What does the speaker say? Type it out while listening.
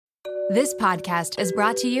This podcast is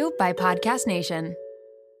brought to you by Podcast Nation.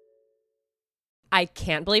 I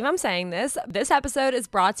can't believe I'm saying this. This episode is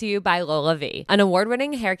brought to you by LolaVie, an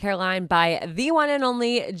award-winning hair care line by the one and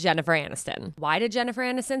only Jennifer Aniston. Why did Jennifer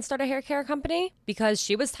Aniston start a hair care company? Because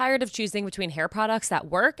she was tired of choosing between hair products that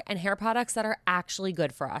work and hair products that are actually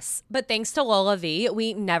good for us. But thanks to LolaVie,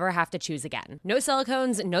 we never have to choose again. No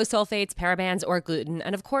silicones, no sulfates, parabens, or gluten,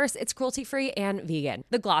 and of course, it's cruelty-free and vegan.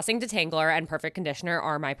 The Glossing Detangler and Perfect Conditioner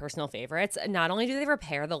are my personal favorites. Not only do they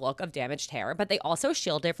repair the look of damaged hair, but they also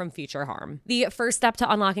shield it from future harm. The first step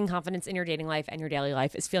to unlocking confidence in your dating life and your daily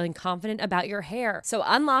life is feeling confident about your hair. So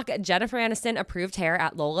unlock Jennifer Aniston approved hair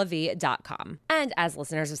at lolavie.com. And as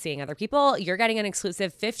listeners of Seeing Other People, you're getting an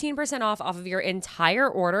exclusive 15% off of your entire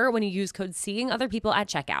order when you use code Seeing Other People at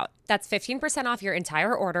checkout. That's 15% off your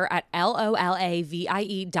entire order at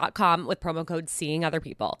lolavie.com with promo code Seeing Other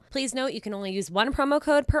People. Please note you can only use one promo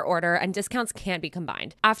code per order and discounts can't be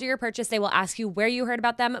combined. After your purchase, they will ask you where you heard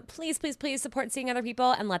about them. Please, please, please support Seeing Other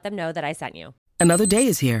People and let them know that I sent you. Another day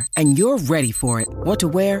is here, and you're ready for it. What to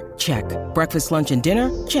wear? Check. Breakfast, lunch, and dinner?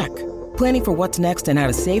 Check. Planning for what's next and how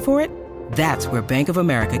to save for it? That's where Bank of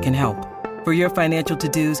America can help. For your financial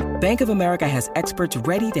to-dos, Bank of America has experts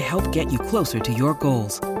ready to help get you closer to your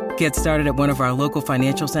goals. Get started at one of our local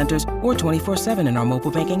financial centers or 24/7 in our mobile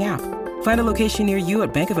banking app. Find a location near you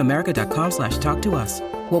at bankofamerica.com/talktous.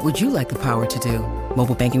 What would you like the power to do?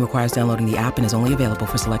 Mobile banking requires downloading the app and is only available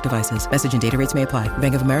for select devices. Message and data rates may apply.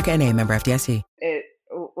 Bank of America N.A., member FDIC. It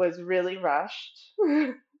was really rushed,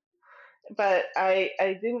 but I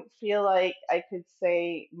didn't feel like I could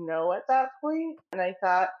say no at that point, and I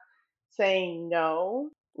thought saying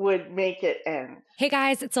no would make it end. Hey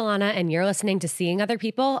guys, it's Alana, and you're listening to Seeing Other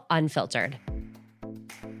People Unfiltered.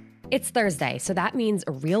 It's Thursday, so that means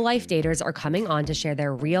real-life daters are coming on to share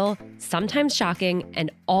their real, sometimes shocking, and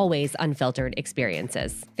always unfiltered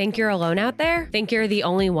experiences. Think you're alone out there? Think you're the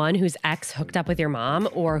only one whose ex hooked up with your mom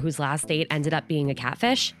or whose last date ended up being a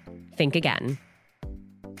catfish? Think again.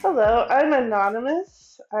 Hello, I'm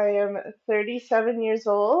anonymous. I am 37 years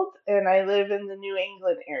old, and I live in the New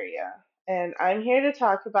England area. And I'm here to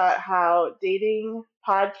talk about how dating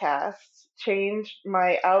podcasts changed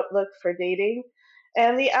my outlook for dating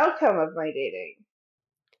and the outcome of my dating.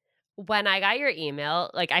 When I got your email,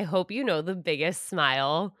 I hope you know the biggest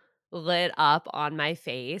smile lit up on my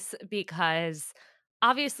face because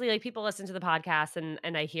obviously people listen to the podcast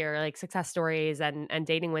and I hear success stories and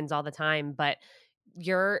dating wins all the time, but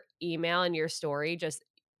your email and your story just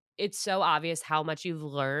it's so obvious how much you've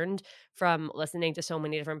learned from listening to so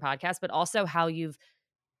many different podcasts, but also how you've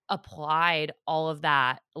applied all of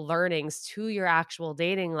that learnings to your actual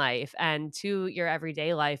dating life and to your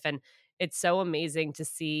everyday life. And it's so amazing to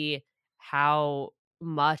see how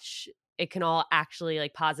much it can all actually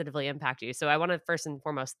positively impact you. So I want to first and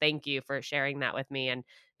foremost thank you for sharing that with me, and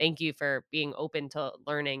thank you for being open to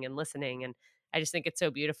learning and listening. And I just think it's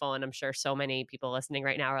so beautiful, and I'm sure so many people listening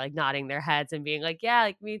right now are nodding their heads and being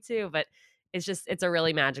yeah, me too. But it's a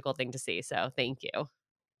really magical thing to see. So thank you.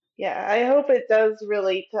 Yeah, I hope it does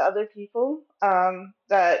relate to other people,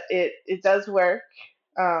 that it does work.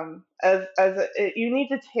 You need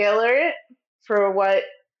to tailor it for what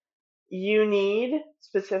you need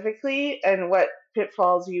specifically and what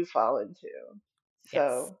pitfalls you fall into. Yes,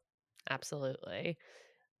 So, absolutely.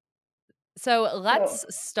 So so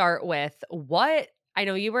let's start with what I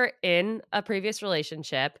know you were in a previous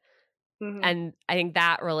relationship, mhm. and I think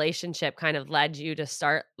that relationship kind of led you to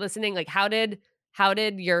start listening. How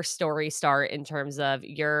did your story start in terms of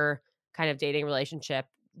your kind of dating relationship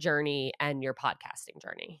journey and your podcasting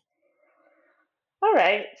journey? All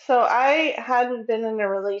right. So I hadn't been in a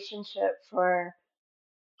relationship for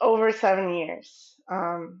over 7 years.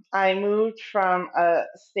 I moved from a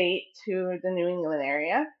state to the New England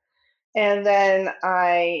area, and then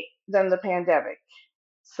the pandemic.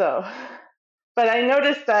 So, but I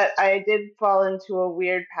noticed that I did fall into a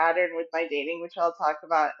weird pattern with my dating, which I'll talk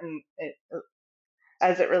about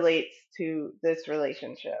as it relates to this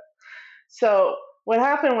relationship. So, what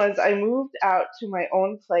happened was I moved out to my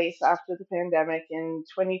own place after the pandemic in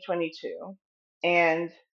 2022,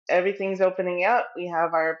 and everything's opening up. We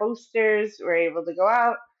have our boosters, we're able to go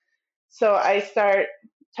out. So, I start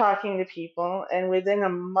talking to people, and within a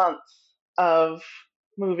month of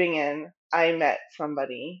moving in, I met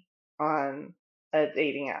somebody on a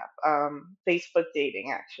dating app, Facebook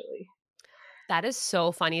dating, actually. That is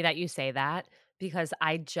so funny that you say that because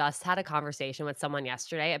I just had a conversation with someone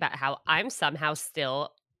yesterday about how I'm somehow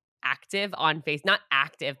still active on not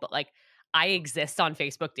active, but I exist on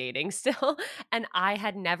Facebook dating still. And I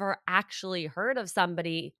had never actually heard of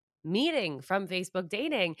somebody meeting from Facebook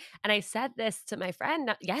dating. And I said this to my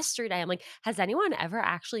friend yesterday. I'm like, has anyone ever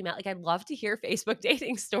actually met? Like, I'd love to hear Facebook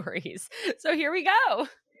dating stories. So here we go.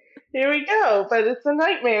 Here we go. But it's a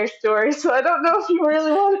nightmare story, so I don't know if you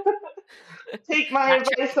really want to take my That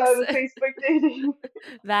advice tracks. on Facebook dating.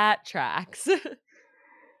 That tracks.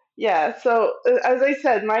 Yeah, so as I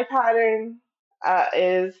said, my pattern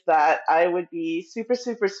is that I would be super,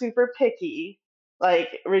 super, super picky,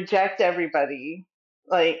 like reject everybody.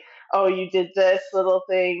 Like, oh, you did this little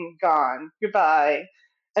thing, gone, goodbye.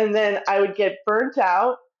 And then I would get burnt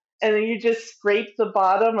out, and then you just scrape the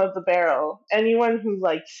bottom of the barrel. Anyone who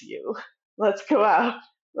likes you, let's go out.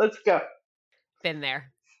 Let's go. Been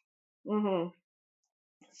there. hmm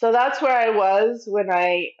So that's where I was when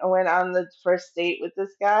I went on the first date with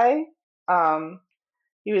this guy. Um,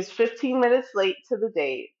 He was 15 minutes late to the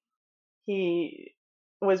date. He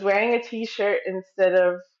was wearing a t-shirt instead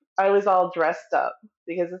of, I was all dressed up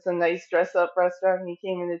because it's a nice dress up restaurant. And he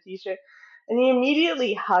came in a t-shirt and he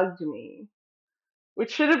immediately hugged me,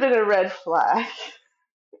 which should have been a red flag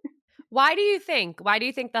Why do you think? Why do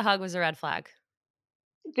you think the hug was a red flag?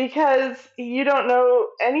 because you don't know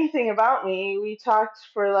anything about me. We talked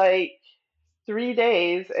for like 3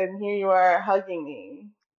 days and here you are hugging me.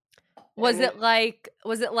 Was And it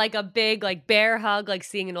like a big like bear hug, like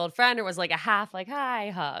seeing an old friend, or was it like a half like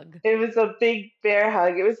hi hug? it was a big bear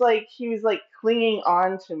hug. It was like he was like clinging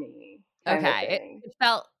on to me kind of Okay. thing.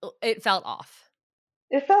 It felt off.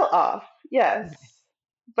 It felt off, yes. Okay.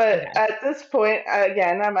 But Okay. at this point,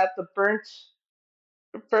 again, I'm at the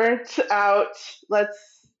burnt out. Let's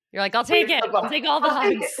You're like, I'll take wait it. the I'll take all the I'll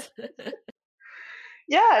take it. hugs.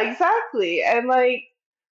 Yeah, exactly. And like,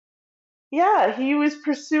 yeah, he was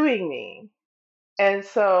pursuing me. And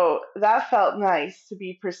so that felt nice to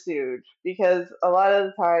be pursued because a lot of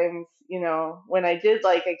the times, when I did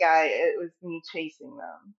like a guy, it was me chasing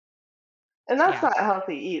them. And that's Yeah. not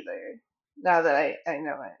healthy either, now that I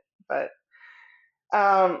know it. But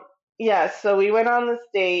Um, yeah, so we went on this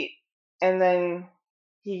date and then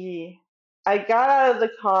he I got out of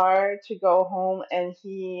the car to go home and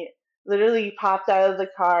he literally popped out of the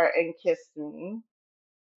car and kissed me.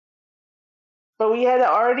 But we had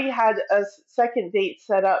already had a second date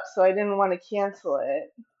set up, so I didn't want to cancel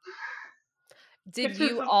it, Did which is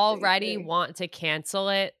you already amazing. want to cancel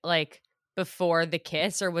it like before the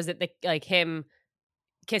kiss, or was it like him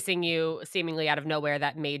kissing you seemingly out of nowhere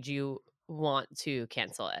that made you want to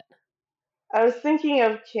cancel it? I was thinking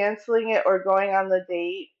of canceling it or going on the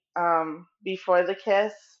date before the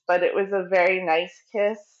kiss, but it was a very nice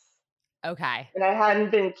kiss. Okay. And I hadn't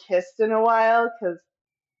been kissed in a while because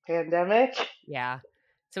pandemic. Yeah.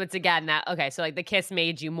 So it's again that okay, so like the kiss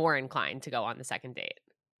made you more inclined to go on the second date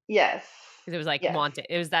Yes. because it was like Yes. wanted.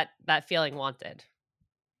 It was that feeling wanted.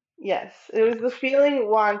 Yes. It Yeah. was the feeling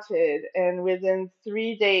wanted. And within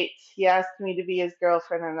 3 dates, he asked me to be his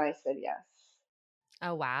girlfriend, and I said yes.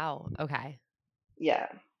 Oh wow. Okay. Yeah.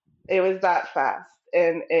 It was that fast.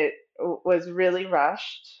 And it was really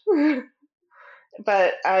rushed.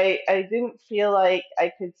 But I didn't feel like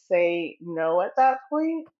I could say no at that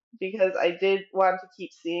point because I did want to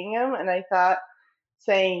keep seeing him. And I thought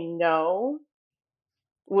saying no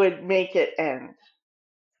would make it end.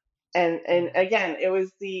 And Yeah. again, it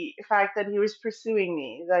was the fact that he was pursuing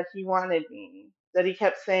me, that he wanted me, that he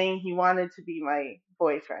kept saying he wanted to be my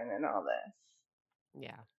boyfriend and all this.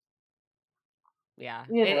 Yeah. Yeah.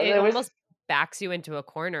 You know, It there was almost backs you into a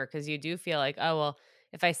corner because you do feel like, oh well,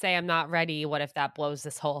 if I say I'm not ready, what if that blows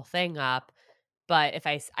this whole thing up? But if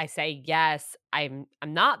I say yes, I'm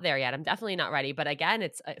not there yet. I'm definitely not ready. But again,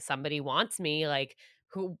 it's somebody wants me. Like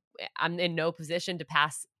who I'm in no position to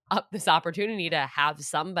pass up this opportunity to have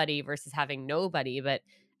somebody versus having nobody. But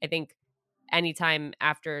I think anytime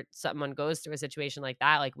after someone goes through a situation like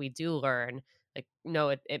that, like we do learn, like no,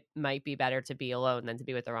 it might be better to be alone than to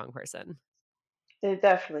be with the wrong person. it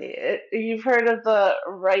definitely. You've heard of the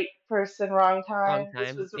right person, wrong Wrong time. This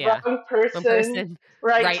time. was the Yeah. wrong One person, person,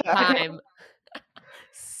 right right time. time.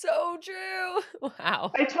 So true.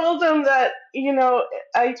 Wow. I told him that,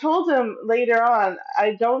 I told him later on,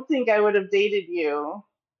 I don't think I would have dated you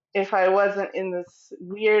if I wasn't in this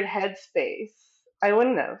weird headspace. I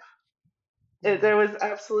wouldn't have. Yeah. There was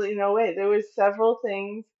absolutely no way. There was several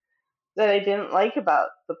things that I didn't like about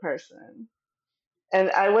the person. And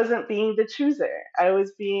I wasn't being the chooser. I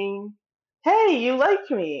was being, hey, you like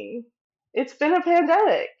me. It's been a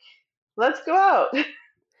pandemic. Let's go out.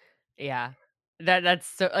 Yeah. That's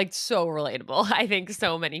so like so relatable. I think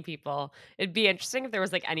so many people. It'd be interesting if there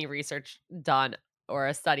was like any research done or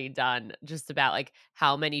a study done just about like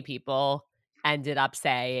how many people ended up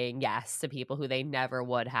saying yes to people who they never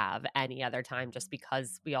would have any other time, just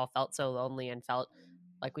because we all felt so lonely and felt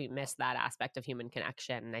like we missed that aspect of human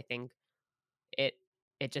connection. And I think it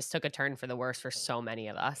it just took a turn for the worse for so many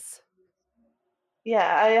of us.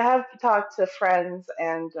 Yeah, I have talked to friends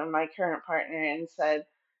and my current partner and said,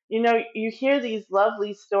 you hear these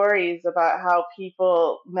lovely stories about how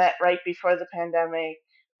people met right before the pandemic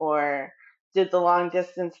or did the long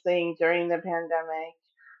distance thing during the pandemic,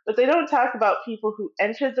 but they don't talk about people who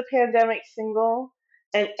entered the pandemic single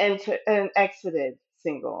and exited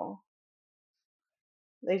single.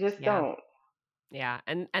 They just Yeah. don't. Yeah.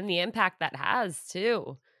 And the impact that has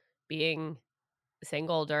too, being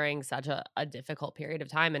single during such a difficult period of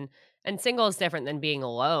time. And single is different than being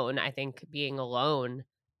alone. I think being alone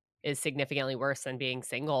is significantly worse than being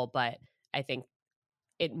single, but I think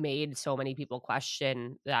it made so many people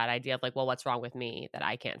question that idea of like, well, what's wrong with me that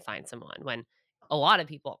I can't find someone, when a lot of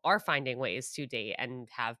people are finding ways to date and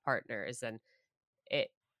have partners. And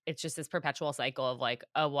it it's just this perpetual cycle of like,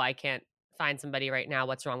 oh, well, I can't find somebody right now,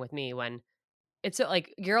 what's wrong with me, when it's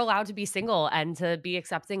like you're allowed to be single and to be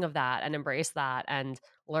accepting of that and embrace that and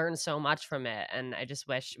learn so much from it. And I just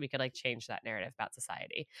wish we could like change that narrative about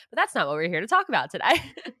society. But that's not what we're here to talk about today.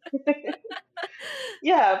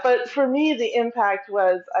 Yeah, but for me, the impact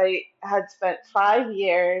was I had spent 5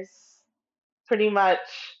 years pretty much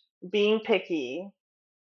being picky,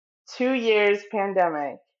 2 years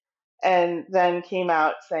pandemic, and then came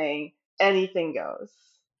out saying anything goes.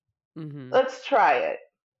 Hmm. Let's try it.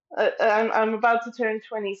 I'm about to turn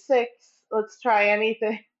 26. Let's try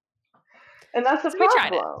anything, and that's a So we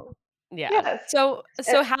tried it. problem. Yeah. Yes. So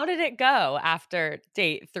how did it go after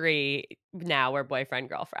date 3? Now we're boyfriend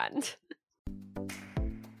girlfriend.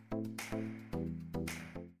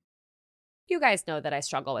 You guys know that I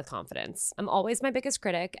struggle with confidence. I'm always my biggest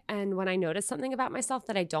critic, and when I notice something about myself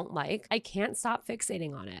that I don't like, I can't stop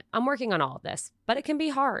fixating on it. I'm working on all of this, but it can be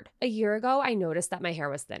hard. A year ago, I noticed that my hair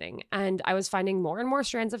was thinning, and I was finding more and more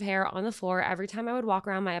strands of hair on the floor every time I would walk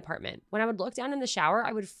around my apartment. When I would look down in the shower,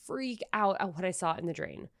 I would freak out at what I saw in the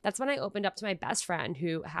drain. That's when I opened up to my best friend,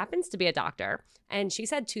 who happens to be a doctor, and she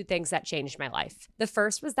said 2 things that changed my life. The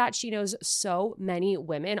first was that she knows so many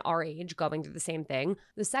women our age going through the same thing.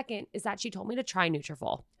 The second is that she told me to try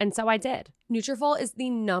Nutrafol, and so I did. Nutrafol is the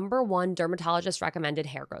 #1 dermatologist recommended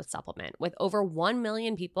hair growth supplement, with over 1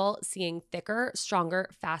 million people seeing thicker, stronger,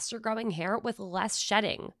 faster growing hair with less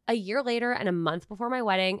shedding. A year later and a month before my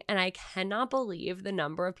wedding, and I cannot believe the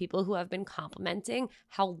number of people who have been complimenting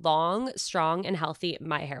how long, strong, and healthy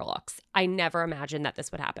my hair looks. I never imagined that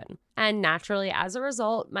this would happen. And naturally, as a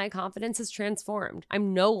result, my confidence has transformed.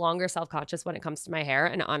 I'm no longer self-conscious when it comes to my hair,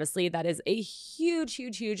 and honestly, that is a huge,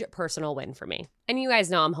 huge, huge personal win for me. And you guys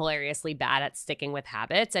know I'm hilariously bad at sticking with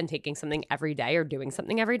habits and taking something every day or doing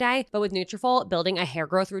something every day. But with Nutrafol, building a hair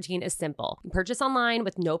growth routine is simple. You purchase online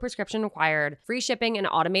with no prescription required. Free shipping and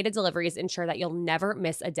automated deliveries ensure that you'll never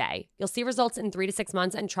miss a day. You'll see results in 3 to 6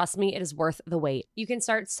 months, and trust me, it is worth the wait. You can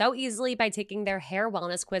start so easily by taking their hair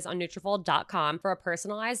wellness quiz on Nutrafol.com for a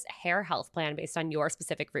personalized hair health plan based on your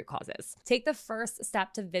specific root causes. Take the first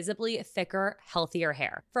step to visibly thicker, healthier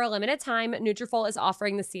hair. For a limited time, Nutrafol is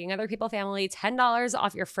offering the Seeing Other People family $10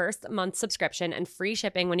 off your first month subscription and free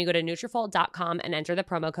shipping when you go to Nutrafol.com and enter the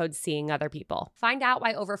promo code Seeing Other People. Find out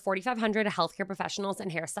why over 4,500 healthcare professionals and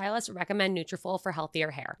hairstylists recommend Nutrafol for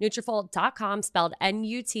healthier hair. Nutrafol.com, spelled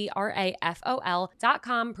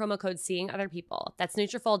Nutrafol.com, promo code Seeing Other People. That's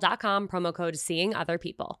Nutrafol.com, promo code Seeing Other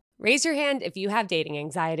People. Raise your hand if you have dating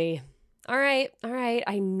anxiety. All right.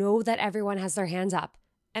 I know that everyone has their hands up,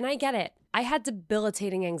 and I get it. I had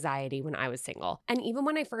debilitating anxiety when I was single. And even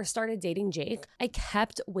when I first started dating Jake, I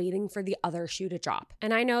kept waiting for the other shoe to drop.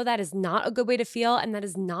 And I know that is not a good way to feel, and that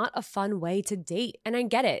is not a fun way to date. And I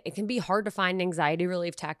get it. It can be hard to find an anxiety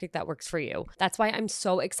relief tactic that works for you. That's why I'm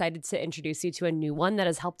so excited to introduce you to a new one that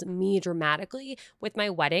has helped me dramatically with my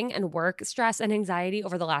wedding and work stress and anxiety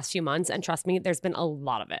over the last few months. And trust me, there's been a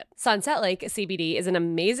lot of it. Sunset Lake CBD is an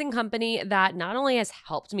amazing company that not only has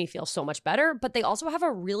helped me feel so much better, but they also have a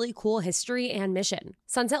really cool history and mission.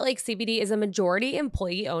 Sunset Lake CBD is a majority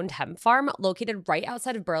employee-owned hemp farm located right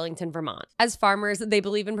outside of Burlington, Vermont. As farmers, they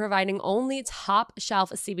believe in providing only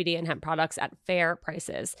top-shelf CBD and hemp products at fair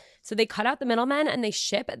prices. So they cut out the middlemen and they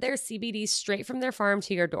ship their CBD straight from their farm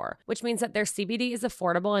to your door, which means that their CBD is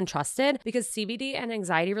affordable and trusted because CBD and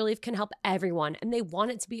anxiety relief can help everyone, and they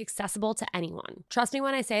want it to be accessible to anyone. Trust me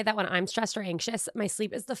when I say that when I'm stressed or anxious, my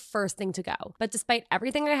sleep is the first thing to go. But despite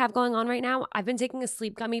everything I have going on right now, I've been taking a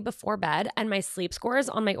sleep gummy before bed bed, and my sleep scores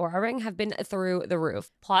on my Aura Ring have been through the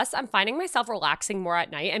roof. Plus, I'm finding myself relaxing more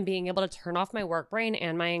at night and being able to turn off my work brain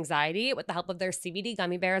and my anxiety with the help of their CBD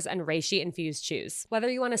gummy bears and reishi infused chews. Whether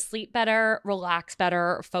you want to sleep better, relax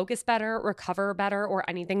better, focus better, recover better, or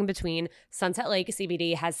anything in between, Sunset Lake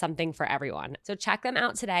CBD has something for everyone. So check them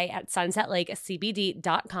out today at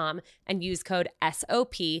sunsetlakecbd.com and use code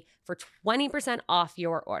SOP for 20% off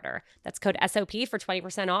your order. That's code SOP for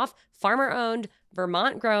 20% off. Farmer-owned,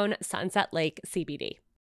 Vermont-grown Sunset Lake CBD.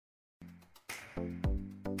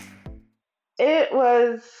 It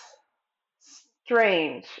was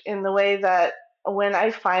strange in the way that when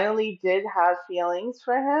I finally did have feelings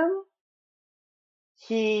for him,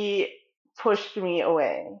 he pushed me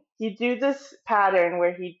away. He'd do this pattern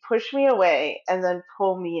where he'd push me away and then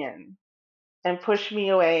pull me in, and push me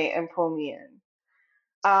away and pull me in.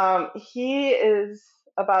 He is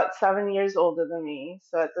about 7 years older than me.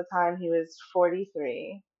 So at the time he was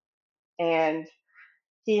 43, and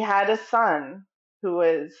he had a son who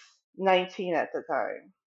was 19 at the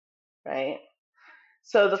time, right?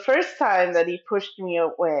 So the first time that he pushed me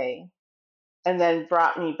away and then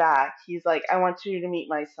brought me back, he's like, I want you to meet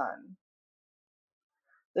my son.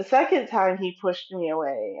 The second time he pushed me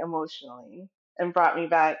away emotionally and brought me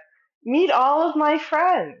back, meet all of my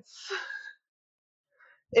friends.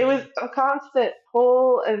 It was a constant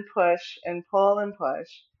pull and push and pull and push.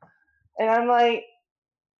 And I'm like,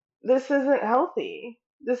 this isn't healthy.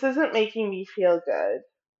 This isn't making me feel good,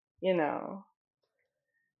 you know.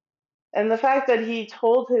 And the fact that he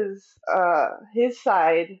told his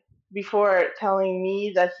side before telling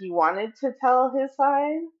me that he wanted to tell his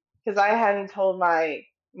side, because I hadn't told my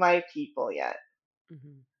people yet.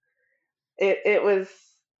 Mm-hmm. It was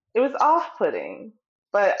off-putting,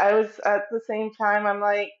 but I was at the same time, I'm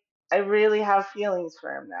like, I really have feelings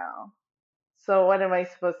for him now. So what am I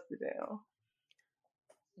supposed to do?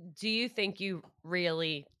 Do you think you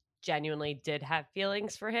really genuinely did have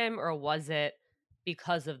feelings for him, or was it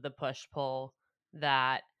because of the push-pull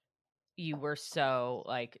that you were so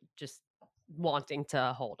like just wanting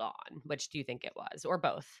to hold on? Which do you think it was, or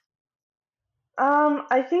both?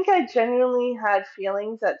 I think I genuinely had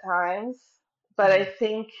feelings at times, but I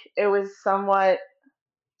think it was somewhat,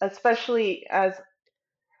 especially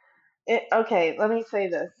okay, let me say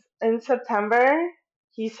this. In September,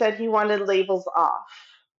 he said he wanted labels off,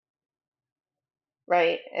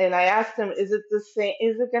 right? And I asked him, is it the same?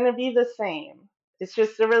 Is it going to be the same? It's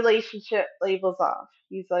just a relationship, labels off.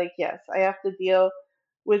 He's like, yes, I have to deal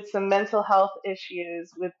with some mental health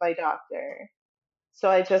issues with my doctor. So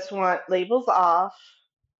I just want labels off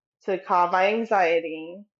to calm my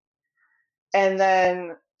anxiety, and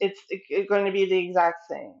then it's going to be the exact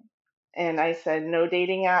same. And I said, no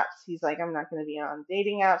dating apps. He's like, I'm not going to be on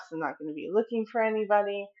dating apps. I'm not going to be looking for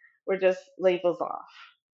anybody. We're just labels off.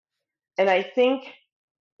 And I think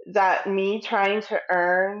that me trying to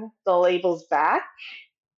earn the labels back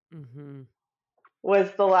was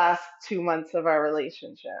the last 2 months of our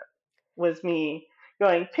relationship. Was me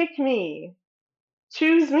going, pick me,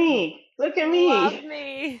 choose me, look at me, love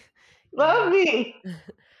me, love me.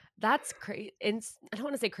 That's crazy. I don't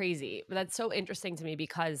want to say crazy, but that's so interesting to me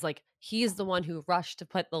because like he's the one who rushed to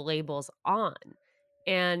put the labels on.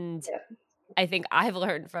 And Yeah. I think I've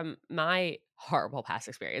learned from my horrible past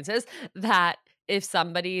experiences that if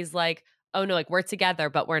somebody's like, oh no, like we're together,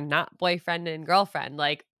 but we're not boyfriend and girlfriend,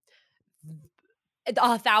 like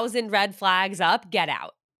 1,000 red flags up, get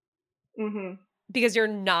out. Mm-hmm. Because you're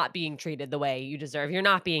not being treated the way you deserve. You're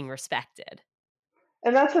not being respected.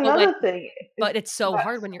 And that's another thing. But it's so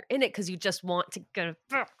hard when you're in it because you just want to go.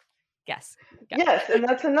 Yes. Yes, and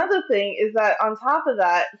that's another thing is that on top of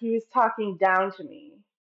that, he was talking down to me.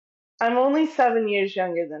 I'm only 7 years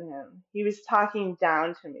younger than him. He was talking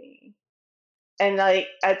down to me. And like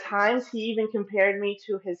at times he even compared me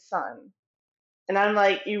to his son. And I'm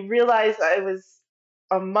like, you realize I was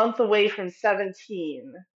a month away from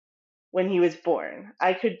 17 when he was born.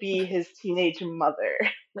 I could be his teenage mother.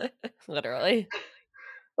 Literally.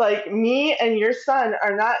 Like me and your son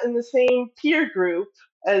are not in the same peer group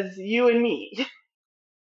as you and me.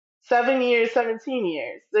 7 years, 17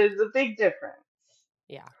 years. There's a big difference.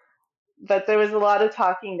 Yeah. But there was a lot of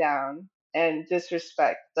talking down and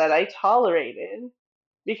disrespect that I tolerated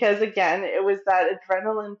because, again, it was that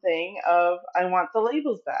adrenaline thing of, I want the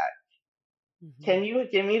labels back. Mm-hmm. Can you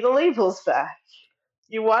give me the labels back?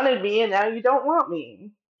 You wanted me and now you don't want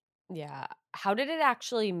me. Yeah. How did it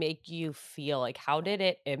actually make you feel? Like, how did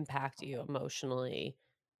it impact you emotionally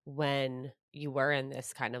when you were in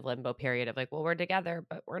this kind of limbo period of like, well, we're together,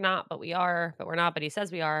 but we're not, but we are, but we're not, but he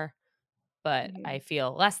says we are, but I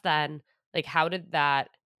feel less than. Like, how did that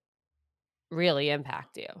really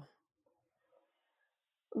impact you?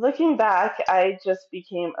 Looking back, I just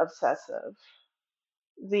became obsessive.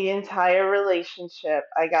 The entire relationship,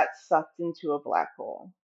 I got sucked into a black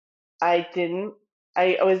hole. I didn't,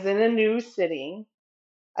 I was in a new city.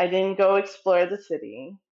 I didn't go explore the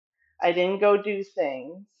city. I didn't go do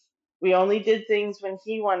things. We only did things when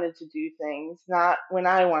he wanted to do things, not when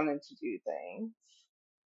I wanted to do things.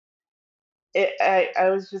 I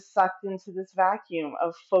was just sucked into this vacuum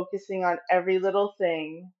of focusing on every little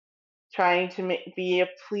thing, trying to be a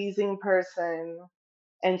pleasing person,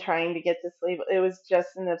 and trying to get this label. It was just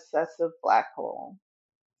an obsessive black hole.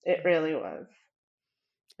 It really was.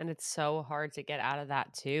 And it's so hard to get out of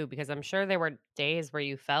that too, because I'm sure there were days where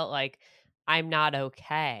you felt like I'm not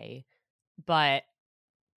okay, but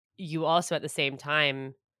you also at the same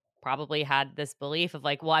time probably had this belief of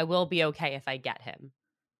like, well, I will be okay if I get him.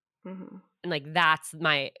 Hmm. And like that's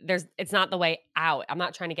it's not the way out. I'm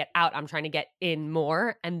not trying to get out. I'm trying to get in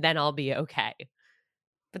more and then I'll be okay.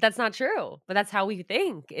 But that's not true. But that's how we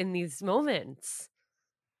think in these moments.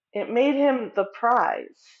 It made him the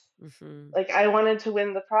prize. Mm-hmm. Like I wanted to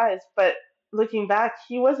win the prize, but looking back,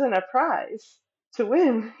 he wasn't a prize to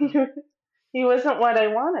win. He wasn't what I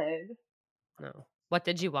wanted. No. What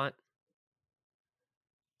did you want?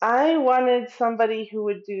 I wanted somebody who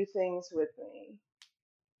would do things with me,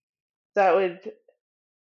 that would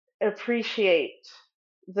appreciate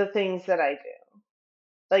the things that I do.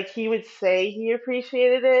 Like he would say he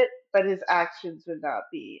appreciated it, but his actions would not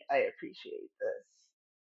be, I appreciate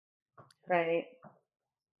this. Right?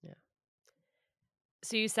 Yeah.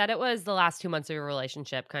 So you said it was the last 2 months of your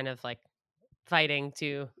relationship kind of like fighting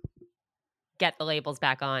to get the labels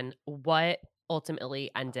back on. What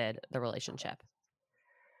ultimately ended the relationship?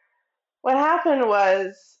 What happened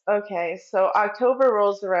was, okay, so October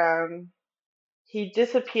rolls around. He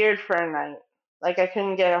disappeared for a night. Like I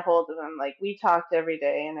couldn't get a hold of him. Like we talked every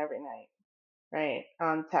day and every night, right?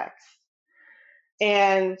 On text.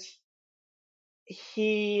 And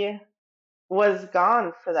he was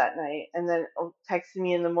gone for that night and then texted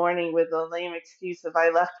me in the morning with a lame excuse of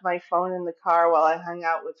I left my phone in the car while I hung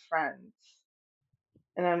out with friends.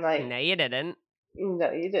 And I'm like, No, you didn't.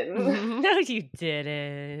 no, you didn't. No, you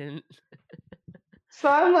didn't. So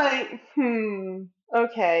I'm like,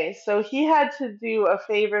 okay. So he had to do a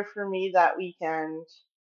favor for me that weekend.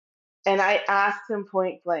 And I asked him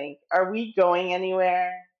point blank, are we going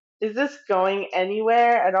anywhere? Is this going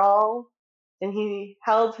anywhere at all? And he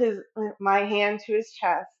held my hand to his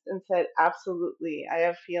chest and said, absolutely, I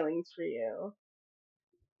have feelings for you.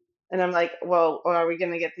 And I'm like, well, are we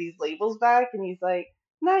going to get these labels back? And he's like,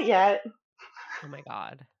 not yet. Oh my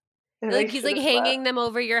God. And I Like he's should like have left. hanging them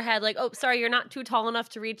over your head, like, oh, sorry, you're not too tall enough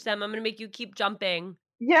to reach them. I'm gonna make you keep jumping.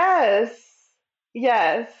 Yes.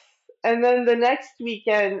 Yes. And then the next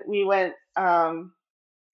weekend we went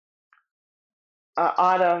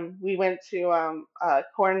autumn. We went to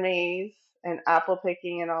corn maze and apple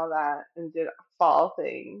picking and all that, and did fall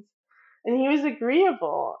things. And he was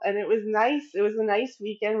agreeable, and it was nice. It was a nice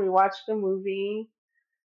weekend. We watched a movie,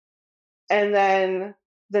 and then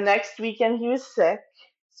the next weekend he was sick.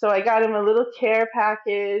 So I got him a little care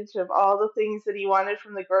package of all the things that he wanted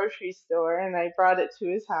from the grocery store, and I brought it to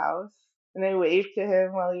his house, and I waved to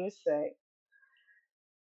him while he was sick.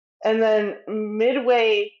 And then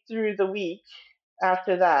midway through the week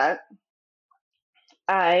after that,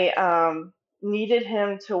 I needed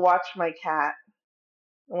him to watch my cat,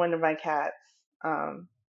 one of my cats, um,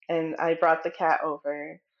 and I brought the cat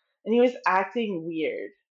over, and he was acting weird.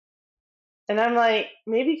 And I'm like,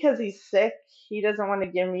 maybe because he's sick, he doesn't want to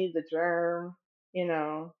give me the germ, you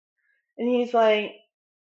know. And he's like,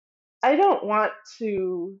 I don't want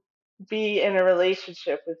to be in a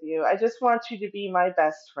relationship with you. I just want you to be my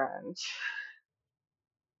best friend.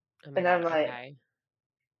 Oh my And God. I'm like, Okay.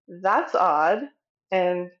 that's odd.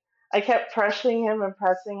 And I kept pressing him,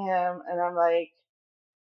 and I'm like,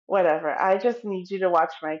 whatever. I just need you to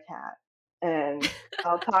watch my cat, and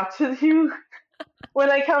I'll talk to you when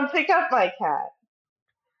I come pick up my cat.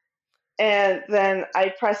 And then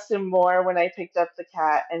I pressed him more when I picked up the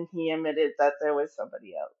cat, and he admitted that there was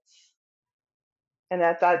somebody else. And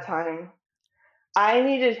at that time, I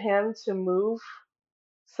needed him to move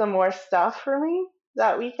some more stuff for me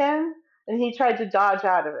that weekend, and he tried to dodge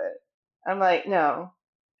out of it. I'm like, no,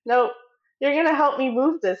 nope, you're gonna help me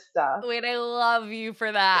move this stuff. Wait, I love you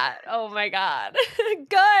for that. Oh my God.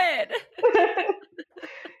 Good.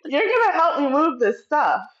 You're gonna help me move this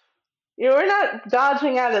stuff. You were not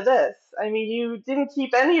dodging out of this. I mean, you didn't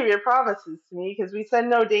keep any of your promises to me because we said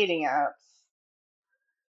no dating apps,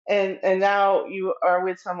 and now you are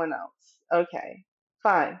with someone else. Okay,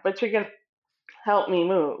 fine, but you're gonna help me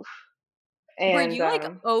move. Were And you like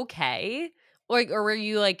okay? Or were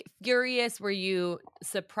you like furious? Were you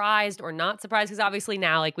surprised or not surprised? Because obviously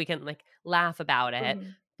now like we can like laugh about it.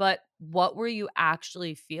 Mhm. But what were you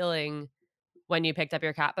actually feeling when you picked up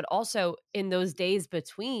your cat? But also in those days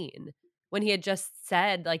between when he had just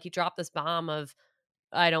said, like he dropped this bomb of,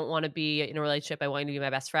 I don't want to be in a relationship. I want you to be my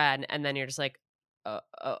best friend. And then you're just like,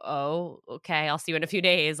 okay, I'll see you in a few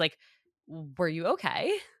days. Like, were you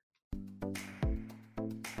okay?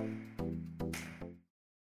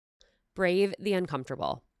 Brave the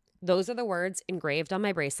uncomfortable. Those are the words engraved on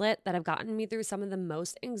my bracelet that have gotten me through some of the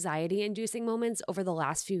most anxiety-inducing moments over the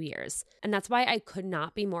last few years. And that's why I could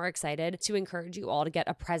not be more excited to encourage you all to get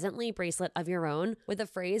a Presently bracelet of your own with a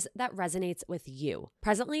phrase that resonates with you.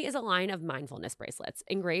 Presently is a line of mindfulness bracelets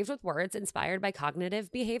engraved with words inspired by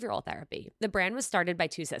cognitive behavioral therapy. The brand was started by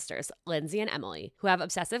two sisters, Lindsay and Emily, who have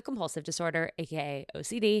obsessive compulsive disorder, aka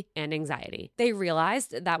OCD, and anxiety. They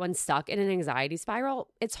realized that when stuck in an anxiety spiral,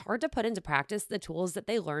 it's hard to put into practice the tools that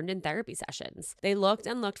they learned in therapy sessions. They looked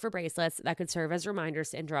and looked for bracelets that could serve as reminders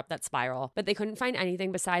to interrupt that spiral, but they couldn't find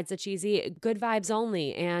anything besides the cheesy good vibes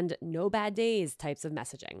only and no bad days types of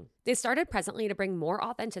messaging. They started Presently to bring more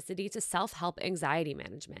authenticity to self-help anxiety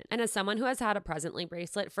management. And as someone who has had a Presently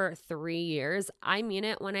bracelet for 3 years, I mean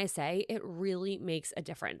it when I say it really makes a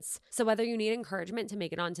difference. So whether you need encouragement to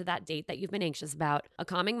make it onto that date that you've been anxious about, a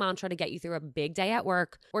calming mantra to get you through a big day at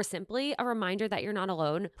work, or simply a reminder that you're not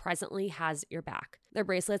alone, Presently has your back. Their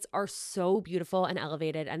bracelets are so beautiful and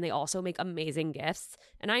elevated, and they also make amazing gifts.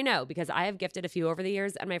 And I know because I have gifted a few over the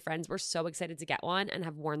years, and my friends were so excited to get one and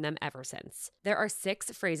have worn them ever since. There are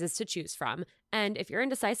 6 phrases to choose from, and if you're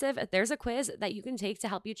indecisive, there's a quiz that you can take to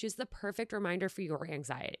help you choose the perfect reminder for your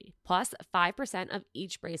anxiety. Plus, 5% of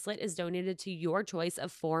each bracelet is donated to your choice of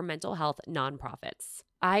 4 mental health nonprofits.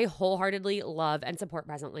 I wholeheartedly love and support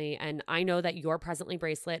Presently, and I know that your Presently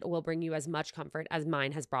bracelet will bring you as much comfort as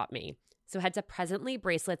mine has brought me. So head to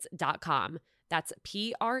presentlybracelets.com. That's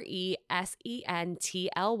PRESENTLY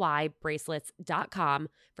bracelets.com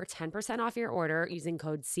for 10% off your order using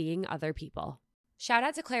code SEEINGOTHERPeople. Shout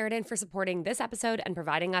out to Claritin for supporting this episode and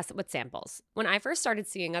providing us with samples. When I first started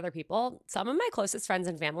seeing other people, some of my closest friends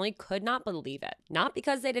and family could not believe it. Not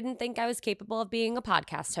because they didn't think I was capable of being a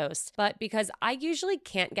podcast host, but because I usually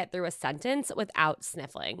can't get through a sentence without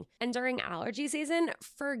sniffling. And during allergy season,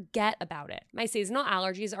 forget about it. My seasonal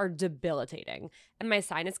allergies are debilitating, and my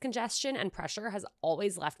sinus congestion and pressure has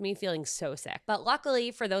always left me feeling so sick. But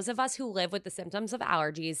luckily, for those of us who live with the symptoms of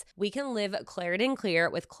allergies, we can live Claritin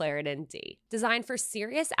Clear with Claritin D. Designed for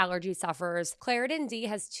serious allergy sufferers, Claritin D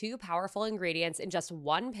has 2 powerful ingredients in just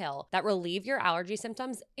 1 pill that relieve your allergy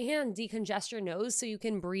symptoms and decongest your nose so you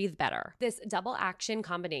can breathe better. This double action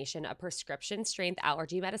combination of prescription strength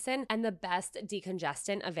allergy medicine and the best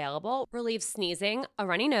decongestant available relieves sneezing, a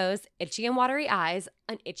runny nose, itchy and watery eyes,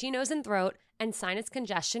 an itchy nose and throat, and sinus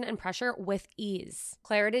congestion and pressure with ease.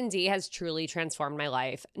 Claritin D has truly transformed my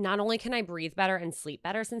life. Not only can I breathe better and sleep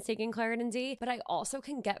better since taking Claritin D, but I also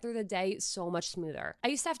can get through the day so much smoother. I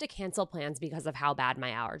used to have to cancel plans because of how bad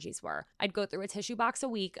my allergies were. I'd go through a tissue box a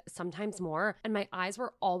week, sometimes more, and my eyes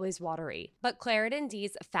were always watery. But Claritin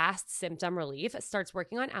D's fast symptom relief starts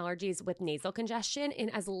working on allergies with nasal congestion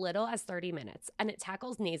in as little as 30 minutes, and it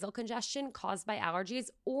tackles nasal congestion caused by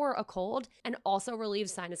allergies or a cold, and also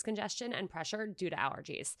relieves sinus congestion and pressure due to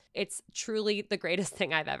allergies. It's truly the greatest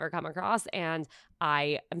thing I've ever come across, and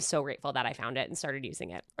I am so grateful that I found it and started using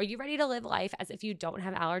it. Are you ready to live life as if you don't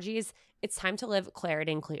have allergies? It's time to live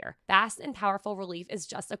Claritin Clear. Fast and powerful relief is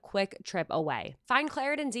just a quick trip away. Find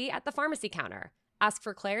Claritin D at the pharmacy counter. Ask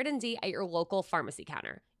for Claritin D at your local pharmacy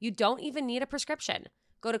counter. You don't even need a prescription.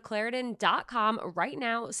 Go to Claritin.com right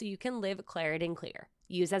now so you can live Claritin Clear.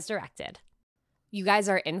 Use as directed. You guys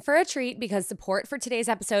are in for a treat because support for today's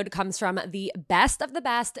episode comes from the best of the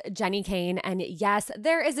best, Jenni Kayne. And yes,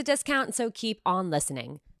 there is a discount, so keep on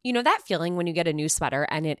listening. You know that feeling when you get a new sweater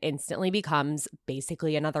and it instantly becomes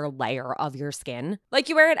basically another layer of your skin? Like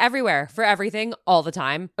you wear it everywhere, for everything, all the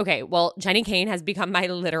time. Okay, well, Jenni Kayne has become my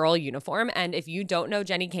literal uniform. And if you don't know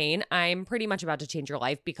Jenni Kayne, I'm pretty much about to change your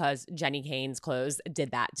life because Jenni Kayne's clothes did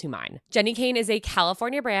that to mine. Jenni Kayne is a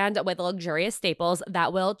California brand with luxurious staples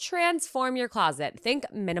that will transform your closet. Think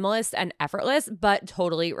minimalist and effortless, but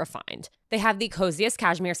totally refined. They have the coziest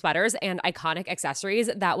cashmere sweaters and iconic accessories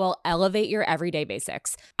that will elevate your everyday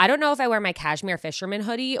basics. I don't know if I wear my cashmere fisherman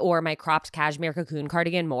hoodie or my cropped cashmere cocoon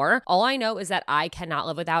cardigan more. All I know is that I cannot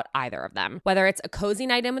live without either of them. Whether it's a cozy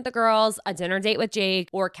night in with the girls, a dinner date with Jake,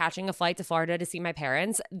 or catching a flight to Florida to see my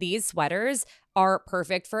parents, these sweaters are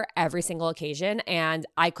perfect for every single occasion. And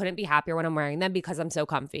I couldn't be happier when I'm wearing them because I'm so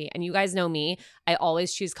comfy. And you guys know me, I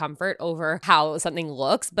always choose comfort over how something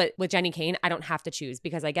looks. But with Jenni Kayne, I don't have to choose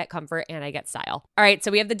because I get comfort and I get style. All right,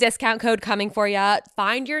 so we have the discount code coming for you.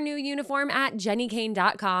 Find your new uniform at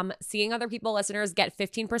jennikayne.com. Seeing Other People listeners get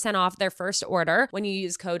 15% off their first order when you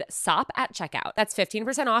use code SOP at checkout. That's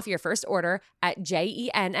 15% off your first order at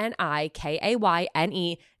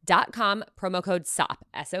JENNIKAYNE.com, promo code SOP,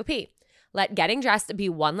 S-O-P. Let getting dressed be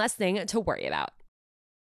one less thing to worry about.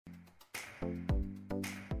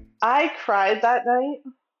 I cried that night.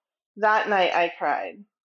 That night I cried.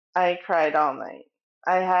 I cried all night.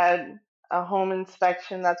 I had a home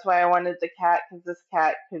inspection. That's why I wanted the cat, because this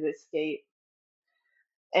cat could escape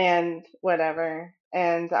and whatever.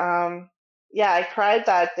 And yeah, I cried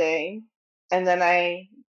that day. And then I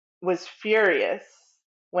was furious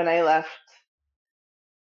when I left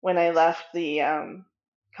the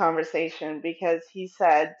conversation, because he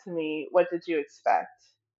said to me, "What did you expect?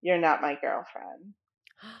 You're not my girlfriend."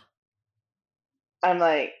 I'm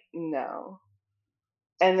like, "No."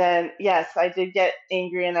 And then, yes, I did get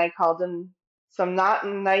angry and I called him some not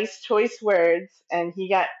nice choice words, and he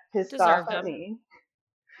got pissed off Deserved at them. me.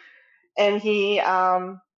 And he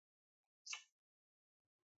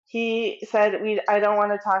said, I don't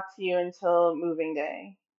want to talk to you until moving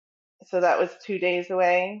day. So that was 2 days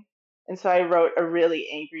away. And so I wrote a really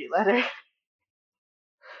angry letter,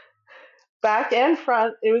 back and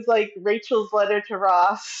front. It was like Rachel's letter to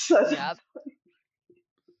Ross. Yep.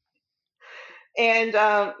 And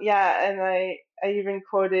yeah, and I even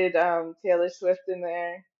quoted Taylor Swift in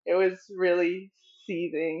there. It was really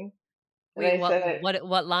seething. And Wait, I what said,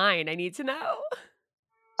 what line? I need to know.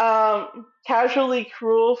 casually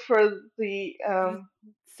cruel for the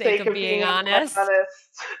Sake sake of of being being honest.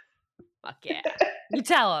 honest. Fuck yeah. You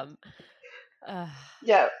tell him.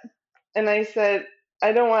 Yeah. And I said,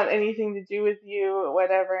 I don't want anything to do with you,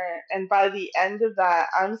 whatever. And by the end of that,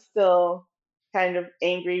 I'm still kind of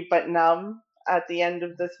angry but numb at the end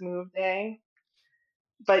of this move day.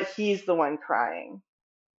 But he's the one crying.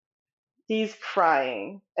 He's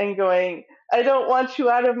crying and going, I don't want you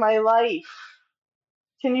out of my life.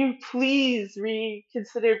 Can you please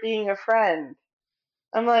reconsider being a friend?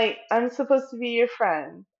 I'm like, I'm supposed to be your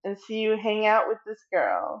friend and see you hang out with this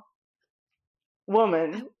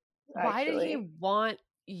woman, Why did he actually. want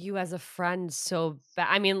you as a friend so bad?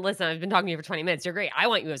 I mean, listen, I've been talking to you for 20 minutes. You're great. I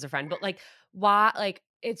want you as a friend. But like, why? Like,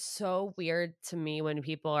 it's so weird to me when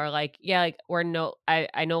people are like, yeah, like,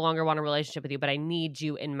 I no longer want a relationship with you, but I need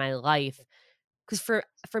you in my life. Because for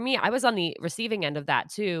me, I was on the receiving end of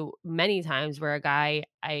that too, many times, where a guy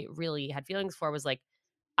I really had feelings for was like,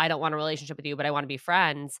 I don't want a relationship with you, but I want to be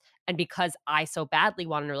friends. And because I so badly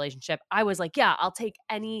wanted a relationship, I was like, yeah, I'll take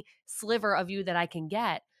any sliver of you that I can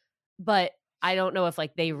get. But I don't know if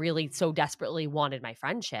like they really so desperately wanted my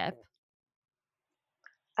friendship.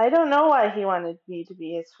 I don't know why he wanted me to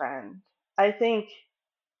be his friend. I think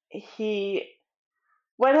he,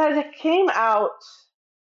 what had came out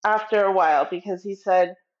after a while, because he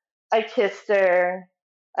said, I kissed her,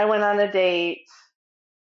 I went on a date.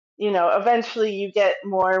 Eventually you get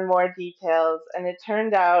more and more details, and it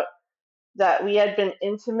turned out that we had been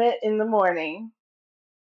intimate in the morning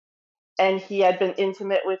and he had been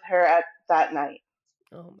intimate with her at that night.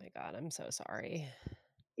 Oh my God, I'm so sorry.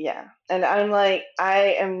 Yeah. And I'm like,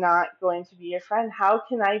 I am not going to be your friend. How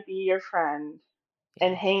can I be your friend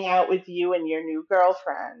and Yeah. hang out with you and your new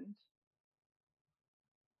girlfriend?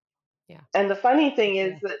 Yeah. And the funny thing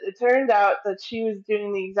is Yeah. that it turned out that she was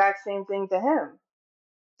doing the exact same thing to him.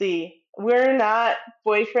 We're not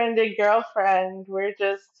boyfriend and girlfriend, we're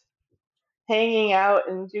just hanging out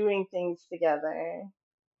and doing things together.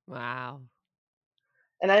 Wow.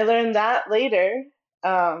 And I learned that later,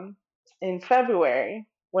 in February,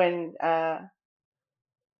 when I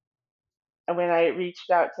reached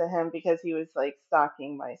out to him, because he was like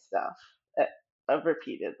stalking my stuff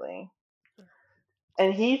repeatedly.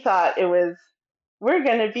 And he thought it was, we're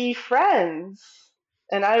going to be friends.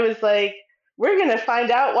 And I was like, we're going to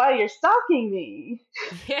find out why you're stalking me.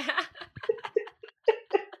 Yeah.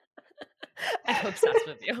 I'm obsessed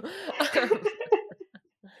with you.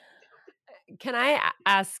 Can I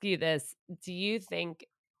ask you this? Do you think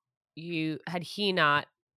had he not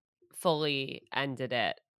fully ended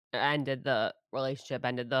the relationship,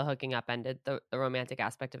 ended the hooking up, ended the romantic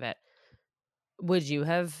aspect of it, would you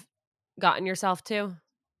have gotten yourself to?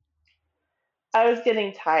 I was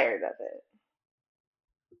getting tired of it.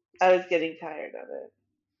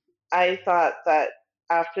 I thought that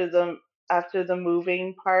after the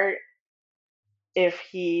moving part, if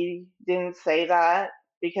he didn't say that,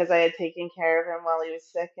 because I had taken care of him while he was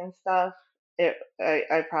sick and stuff,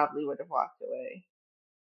 I probably would have walked away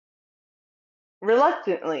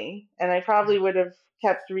reluctantly, and I probably would have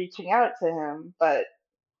kept reaching out to him, but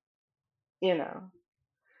you know,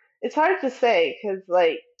 it's hard to say because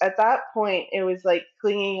like at that point it was like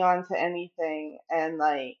clinging on to anything, and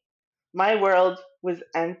like my world was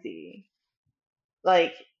empty.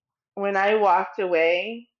 Like when I walked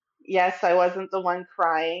away, yes, I wasn't the one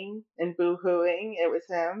crying and boo-hooing, it was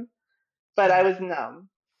him, but I was numb.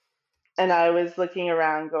 And I was looking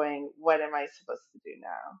around going, what am I supposed to do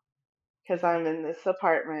now? Because I'm in this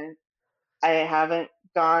apartment. I haven't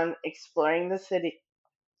gone exploring the city.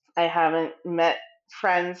 I haven't met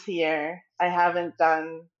friends here. I haven't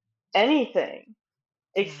done anything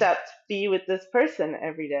except be with this person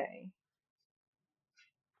every day.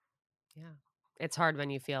 Yeah. It's hard when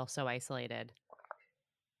you feel so isolated.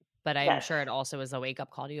 But I'm Yes. sure it also is a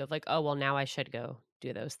wake-up call to you of like, oh, well, now I should go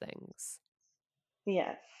do those things.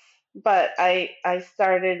 Yes. But I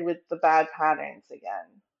started with the bad patterns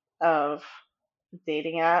again of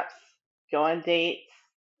dating apps, go on dates,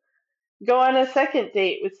 go on a second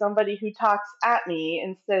date with somebody who talks at me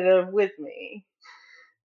instead of with me.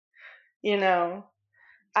 You know,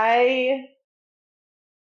 I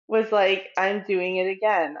was like, I'm doing it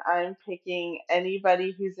again. I'm picking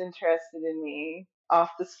anybody who's interested in me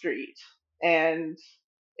off the street. And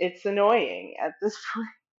it's annoying at this point.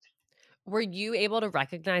 Were you able to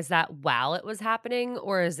recognize that while it was happening,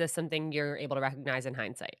 or is this something you're able to recognize in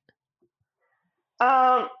hindsight?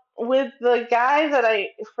 Um, with the guy that I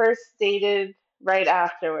first dated right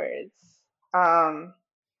afterwards, um,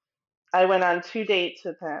 I went on 2 dates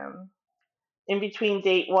with him. In between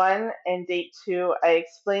date one and date two, I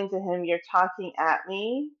explained to him, you're talking at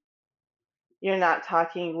me, you're not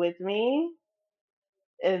talking with me,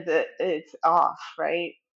 it's off,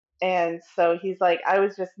 right? And so he's like, I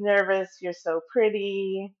was just nervous, you're so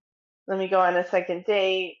pretty, let me go on a second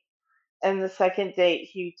date. And the second date,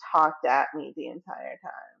 he talked at me the entire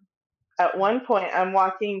time. At one point, I'm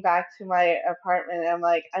walking back to my apartment and I'm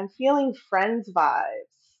like, I'm feeling friends vibes.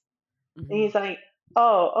 And he's like,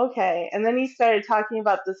 oh, okay. And then he started talking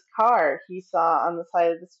about this car he saw on the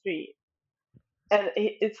side of the street. And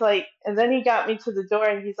it's like, and then he got me to the door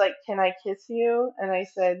and he's like, can I kiss you? And I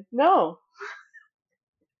said, no,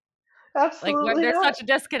 Like when absolutely there's not. such a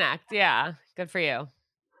disconnect. Yeah. Good for you.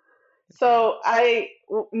 So I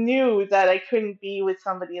knew that I couldn't be with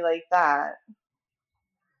somebody like that,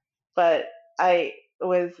 but I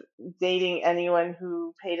was dating anyone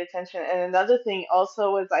who paid attention. And another thing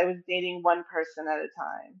also was I was dating one person at a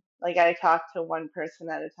time. Like I talked to one person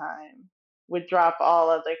at a time, would drop all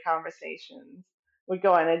other conversations, would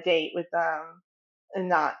go on a date with them and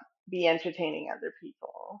not be entertaining other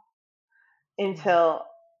people until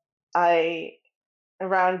I,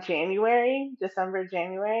 around January, December,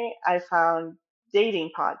 January, I found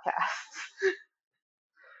dating podcasts.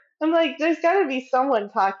 I'm like, there's got to be someone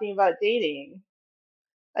talking about dating.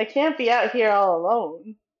 I can't be out here all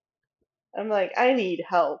alone. I'm like, I need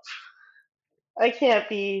help. I can't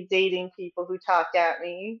be dating people who talk at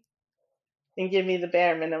me and give me the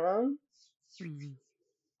bare minimum. Mhm.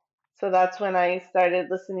 So that's when I started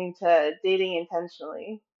listening to Dating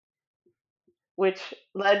Intentionally, which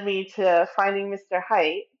led me to finding Mr.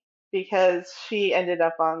 Height because she ended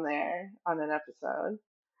up on there on an episode,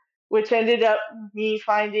 which ended up me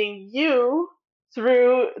finding you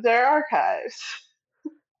through their archives.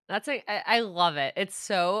 I love it. It's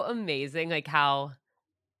so amazing, like how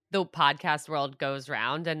the podcast world goes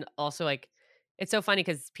round, and also like it's so funny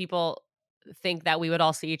because people think that we would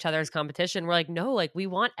all see each other as competition. We're like, no, like we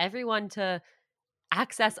want everyone to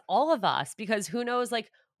access all of us because who knows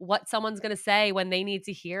like what someone's gonna say when they need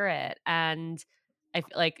to hear it. And I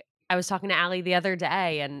feel like I was talking to Allie the other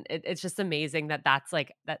day, and it's just amazing that that's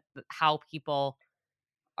like that how people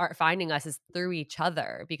are finding us is through each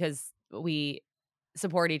other because we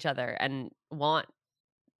support each other and want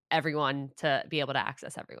everyone to be able to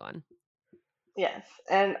access everyone. Yes,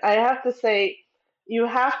 and I have to say, you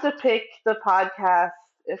have to pick the podcast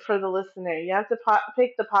for the listener. You have to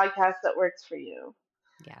pick the podcast that works for you.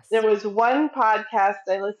 There Yes. was one podcast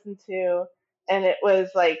I listened to, and it was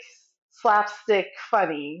like slapstick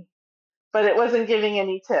funny, but it wasn't giving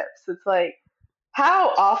any tips. It's like,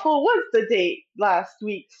 how awful was the date last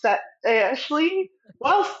week, Ashley?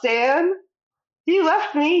 Well, Stan, he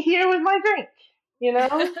left me here with my drink, you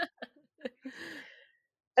know?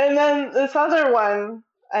 And then this other one,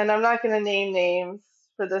 and I'm not going to name names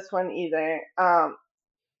for this one either.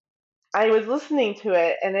 I was listening to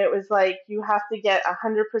it, and it was like you have to get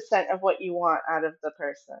 100% of what you want out of the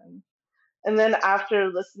person. And then after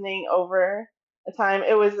listening over a time.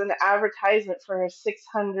 It was an advertisement for a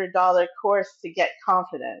 $600 course to get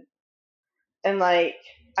confident. And like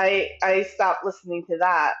I stopped listening to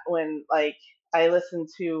that when like I listened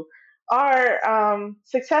to our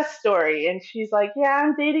success story, and she's like, yeah,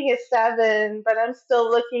 I'm dating a 7, but I'm still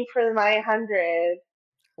looking for my 100.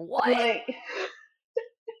 I'm What? like,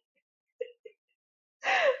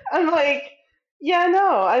 I'm like, yeah,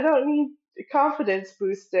 no, I don't need a confidence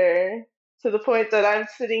booster to the point that I'm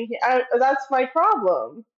sitting here. That's my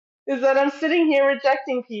problem, is that I'm sitting here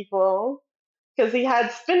rejecting people because he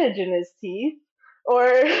had spinach in his teeth,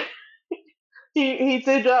 or he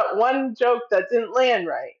did that one joke that didn't land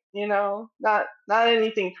right. Not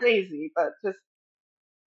anything crazy, but just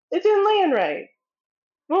it didn't land right.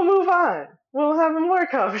 We'll move on. We'll have more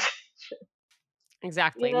conversation. You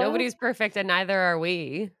Exactly. know? Nobody's perfect, and neither are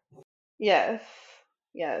we. Yes.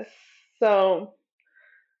 Yes. So,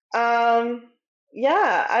 um,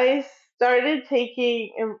 yeah, I started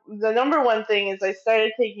taking the number one thing is I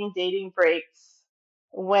started taking dating breaks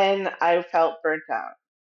when I felt burnt out.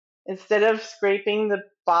 Instead of scraping the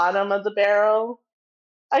bottom of the barrel,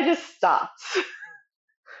 I just stopped.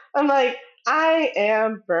 I'm like, I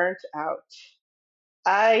am burnt out.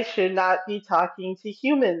 I should not be talking to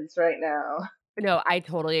humans right now. No, I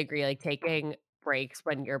totally agree. Like, taking breaks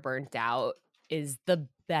when you're burnt out is the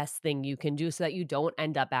best thing you can do so that you don't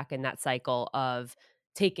end up back in that cycle of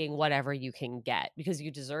taking whatever you can get, because you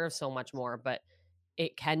deserve so much more, but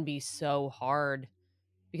it can be so hard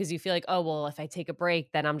because you feel like, "Oh, well, if I take a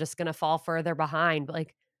break, then I'm just gonna fall further behind." But,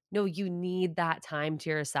 like, no, you need that time to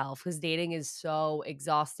yourself because dating is so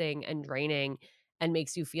exhausting and draining and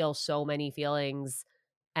makes you feel so many feelings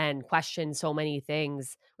and question so many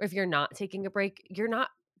things. Or if you're not taking a break, you're not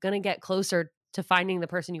gonna get closer to finding the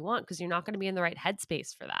person you want because you're not gonna be in the right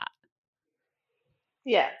headspace for that.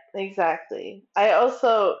 Yeah, exactly. I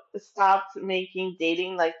also stopped making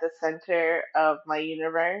dating like the center of my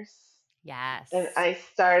universe. And Yes. I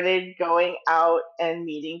started going out and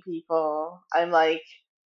meeting people. I'm like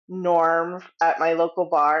Norm at my local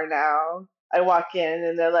bar now. I walk in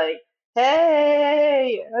and they're like,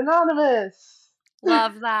 hey, anonymous.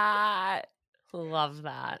 Love that. Love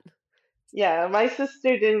that. Yeah, my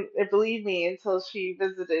sister didn't believe me until she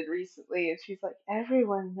visited recently, and she's like,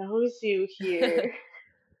 everyone knows you here.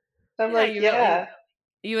 I'm Yeah, like, yeah,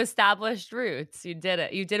 you established roots. You did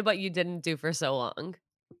it. You did what you didn't do for so long.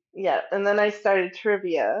 yeah. And then I started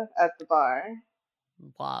trivia at the bar.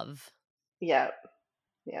 Love. Yeah,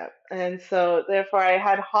 yeah. And so, therefore, I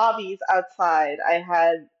had hobbies outside. I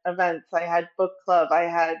had events. I had book club. I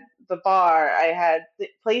had the bar. I had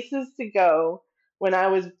places to go when I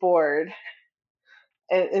was bored,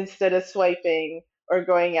 and instead of swiping or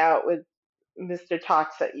going out with Mr.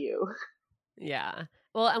 Talks at You. Yeah.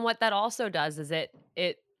 Well, and what that also does is it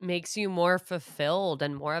makes you more fulfilled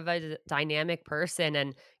and more of a dynamic person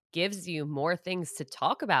and gives you more things to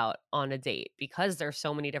talk about on a date because there's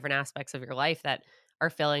so many different aspects of your life that are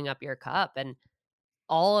filling up your cup, and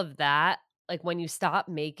all of that, like when you stop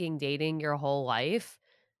making dating your whole life,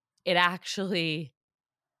 it actually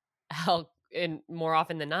help and more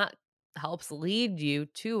often than not helps lead you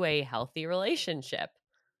to a healthy relationship.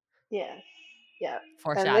 Yes. Yeah. And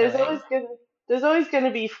Foreshadowing. there's always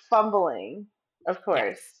gonna be fumbling, of course.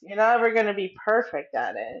 Yes. You're not ever gonna be perfect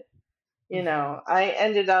at it. Mhm. I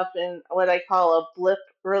ended up in what I call a blip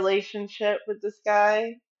relationship with this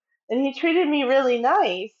guy, and he treated me really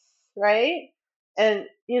nice, right? And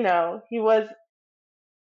he was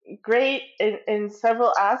great in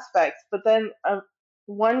several aspects, but then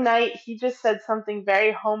one night he just said something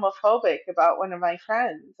very homophobic about one of my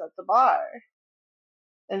friends at the bar,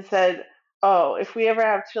 and said, "Oh, if we ever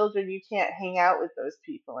have children, you can't hang out with those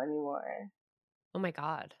people anymore, Oh my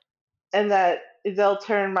god. and that they'll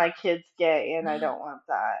turn my kids gay, and I don't want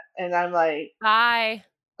that." And I'm like, Bye.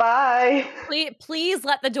 "Bye." Please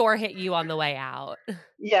let the door hit you on the way out.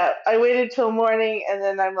 Yeah, I waited till morning, and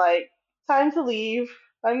then I'm like, "Time to leave.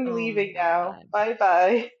 I'm Oh my leaving now. god. Bye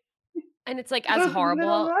bye." And it's like It was the middle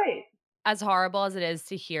of the night. as horrible as it is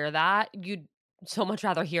to hear that, you'd so much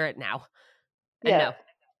rather hear it now. And Yeah, no.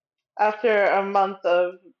 after a month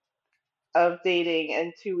of dating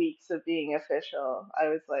and 2 weeks of being official, I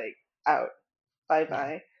was like, out. Bye Yeah.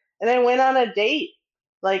 bye. And I went on a date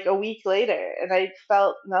like a week later, and I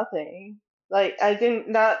felt nothing. Like I didn't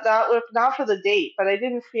not for the date, but I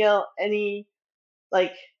didn't feel any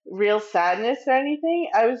like real sadness or anything.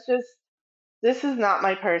 I was just, this is not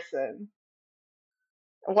my person.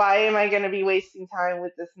 Why am I going to be wasting time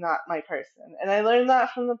with this not my person? And I learned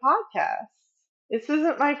that from the podcast. This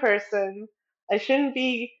isn't my person. I shouldn't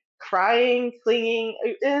be crying, clinging,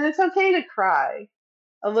 and it's okay to cry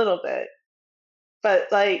a little bit. But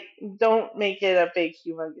like, don't make it a big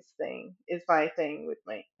humongous thing is my thing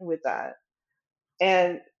with that.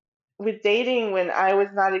 And with dating, when I was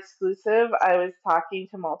not exclusive, I was talking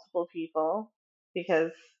to multiple people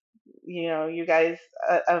because you guys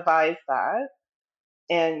advise that,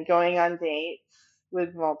 and going on dates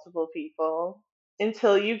with multiple people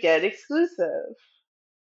until you get exclusive.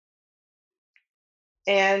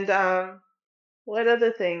 And what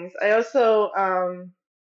other things? I also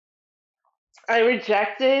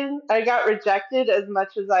I got rejected as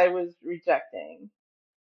much as I was rejecting,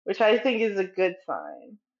 which I think is a good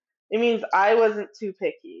sign. It means I wasn't too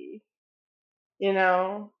picky, you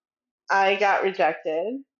know. I got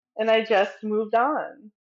rejected and I just moved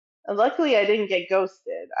on. And luckily I didn't get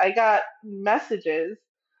ghosted. I got messages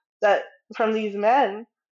that from these men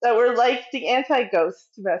that were like the anti-ghost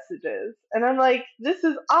messages. And I'm like, this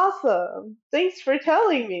is awesome. Thanks for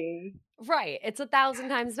telling me. Right. It's 1,000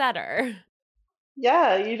 times better.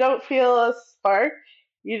 Yeah, you don't feel a spark.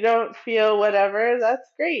 You don't feel whatever. That's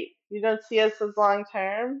great. You don't see us as long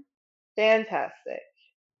term. Fantastic.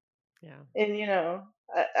 Yeah. And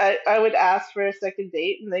I would ask for a second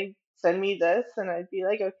date and they'd send me this and I'd be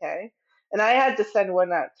like, okay. And I had to send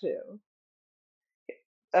one out too,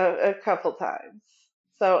 a couple times.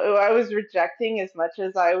 So I was rejecting as much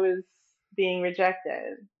as I was being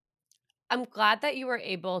rejected. I'm glad that you were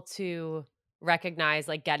able to recognize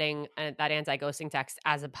like getting that anti-ghosting text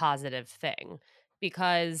as a positive thing,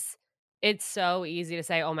 because it's so easy to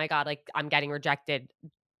say, "Oh my god, like I'm getting rejected.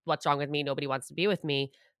 What's wrong with me? Nobody wants to be with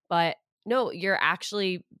me." But no, you're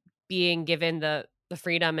actually being given the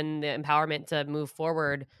freedom and the empowerment to move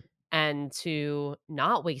forward and to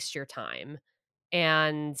not waste your time.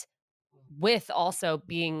 And with also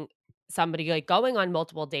being somebody like going on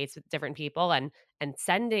multiple dates with different people and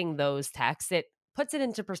sending those texts, it puts it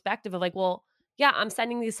into perspective of like, well, yeah, I'm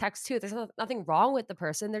sending these texts too. There's nothing wrong with the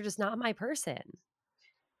person. They're just not my person.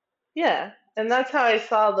 Yeah. And that's how I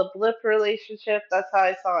saw the blip relationship. That's how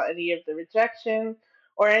I saw any of the rejection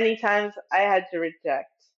or any times I had to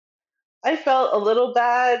reject. I felt a little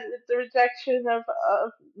bad with the rejection of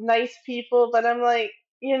nice people, but I'm like,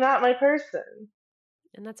 you're not my person.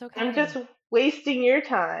 And that's I'm okay. just wasting your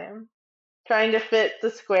time trying to fit the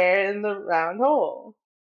square in the round hole.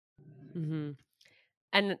 Mm-hmm.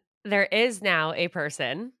 And there is now a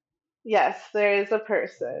person. Yes, there is a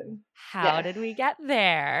person. How Yes. did we get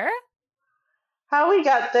there? How we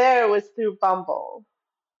got there was through Bumble.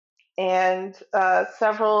 And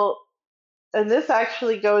and this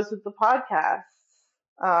actually goes with the podcast.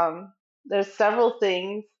 There's several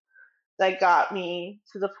things that got me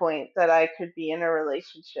to the point that I could be in a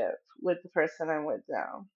relationship with the person I'm with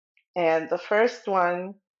now. And the first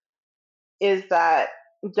one is that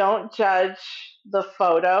don't judge the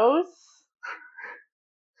photos.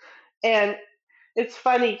 And it's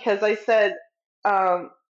funny because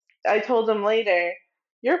um, I told him later,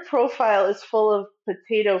 your profile is full of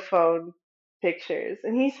potato phone pictures.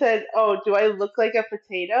 And he said, oh, do I look like a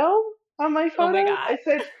potato on my Oh my photos? God. I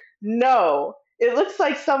said, no. It looks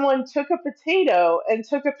like someone took a potato and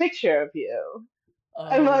took a picture of you.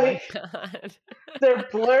 I'm Oh my like, God. they're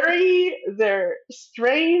blurry, they're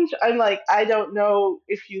strange. I'm like, I don't know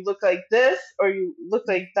if you look like this or you look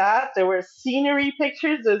like that. There were scenery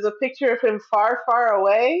pictures. There's a picture of him far, far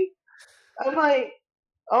away. I'm like,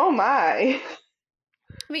 oh my.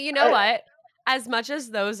 But you know what? As much as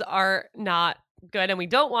those are not good and we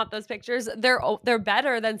don't want those pictures, they're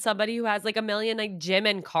better than somebody who has like a million like gym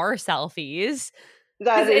and car selfies.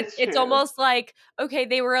 That Because is it's true. almost like, okay,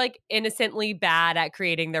 they were like innocently bad at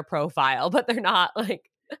creating their profile, but they're not like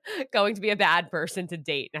going to be a bad person to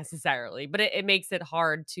date necessarily. But it makes it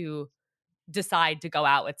hard to decide to go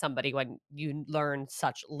out with somebody when you learn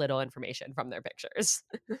such little information from their pictures.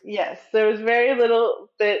 Yes, there was very little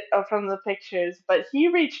bit from the pictures, but he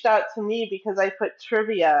reached out to me because I put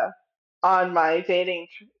trivia on my dating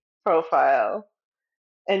profile,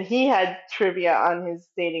 and he had trivia on his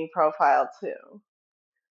dating profile too.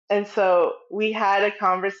 And so we had a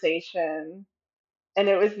conversation, and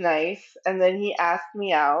it was nice. And then he asked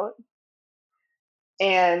me out,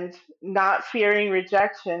 and not fearing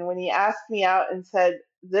rejection, when he asked me out and said,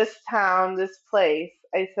 this town, this place,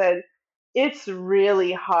 I said, it's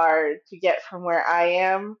really hard to get from where I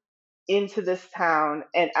am into this town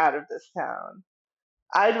and out of this town.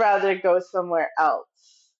 I'd rather go somewhere else.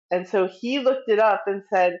 And so he looked it up and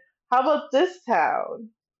said, how about this town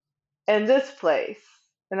and this place?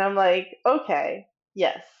 And I'm like, okay,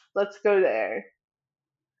 yes, let's go there.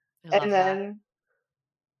 I And love that. then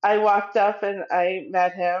I walked up and I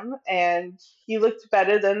met him, and he looked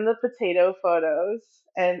better than the potato photos.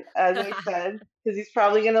 And as I said, because he's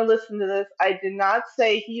probably going to listen to this. I did not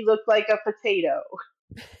say he looked like a potato,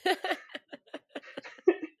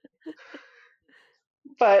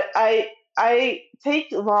 but I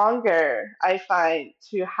take longer, I find,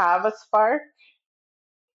 to have a spark.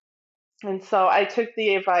 And so I took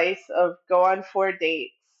the advice of go on 4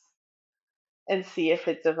 dates and see if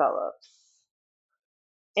it develops.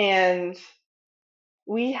 And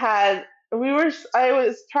we had I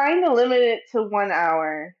was trying to limit it to 1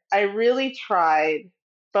 hour. I really tried,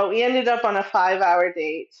 but we ended up on a 5 hour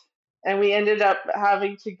date, and we ended up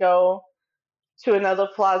having to go to another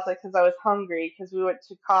plaza because I was hungry because we went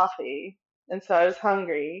to coffee, and so I was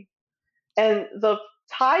hungry. And the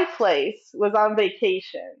Thai place was on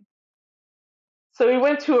vacation, so we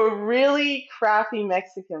went to a really crappy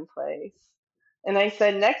Mexican place. And I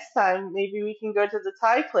said, next time, maybe we can go to the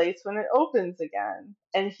Thai place when it opens again.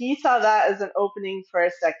 And he saw that as an opening for a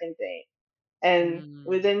second date. And Mm.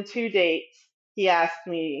 within 2 dates, he asked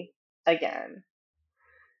me again.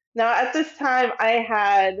 Now, at this time,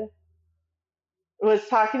 was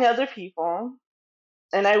talking to other people,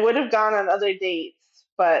 and I would have gone on other dates,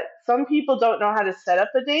 but some people don't know how to set up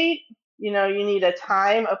a date. You know, you need a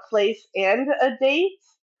time, a place, and a date.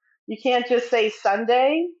 You can't just say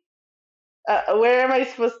Sunday. Where am I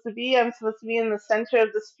supposed to be? I'm supposed to be in the center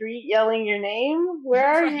of the street yelling your name. Where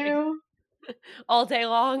are Right. you? All day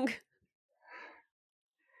long.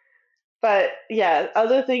 But yeah,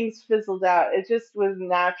 other things fizzled out. It just was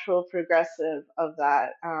natural progressive of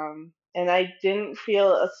that. And I didn't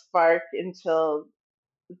feel a spark until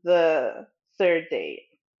the third date.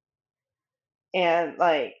 And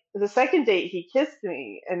like the second date, he kissed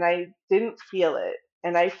me and I didn't feel it.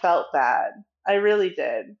 And I felt bad. I really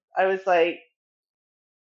did. I was like,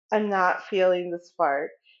 I'm not feeling the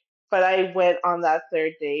spark. But I went on that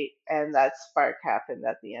third date and that spark happened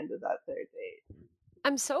at the end of that third date.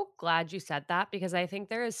 I'm so glad you said that because I think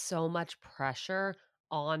there is so much pressure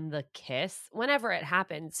on the kiss whenever it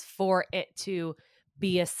happens for it to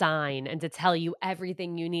be a sign and to tell you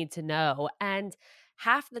everything you need to know. And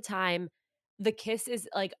half the time, the kiss is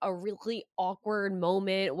like a really awkward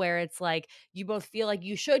moment where it's like you both feel like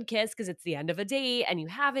you should kiss because it's the end of a date and you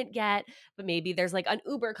haven't yet, but maybe there's like an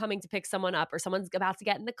Uber coming to pick someone up or someone's about to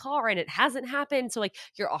get in the car and it hasn't happened. So, like,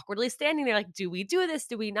 you're awkwardly standing there, like, do we do this?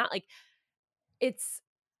 Do we not? Like, it's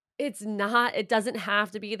it's not it doesn't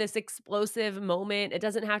have to be this explosive moment. It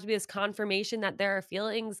doesn't have to be this confirmation that there are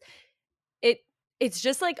feelings. It it's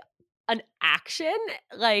just like an action,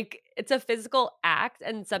 like it's a physical act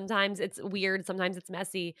and sometimes it's weird, sometimes it's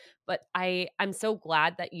messy, but I'm so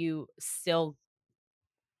glad that you still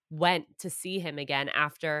went to see him again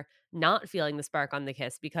after not feeling the spark on the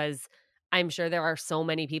kiss because I'm sure there are so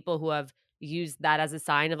many people who have used that as a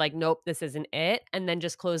sign of like, nope, this isn't it, and then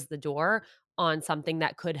just closed the door on something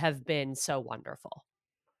that could have been so wonderful.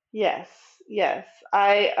 Yes, yes.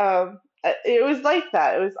 It was like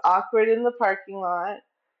that. It was awkward in the parking lot.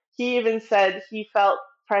 He even said he felt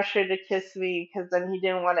pressure to kiss me because then he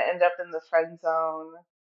didn't want to end up in the friend zone.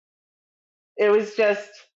 It was just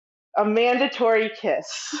a mandatory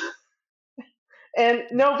kiss. And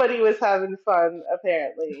nobody was having fun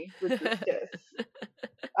apparently with this kiss.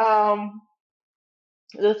 Um,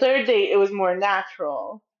 the third date, it was more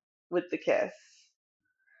natural with the kiss.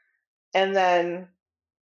 And then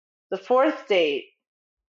the fourth date,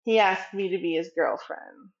 he asked me to be his girlfriend.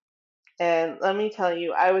 And let me tell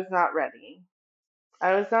you, I was not ready.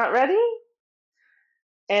 I was not ready.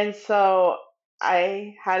 And so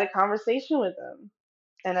I had a conversation with him.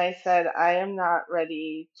 And I said, I am not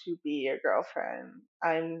ready to be your girlfriend.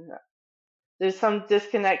 There's some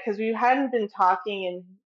disconnect because we hadn't been talking in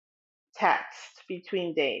text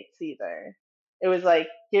between dates either. It was like,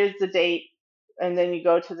 here's the date, and then you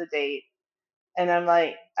go to the date. And I'm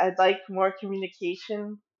like, I'd like more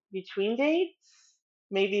communication between dates.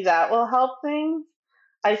 Maybe that will help things.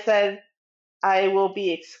 I said, I will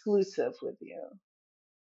be exclusive with you,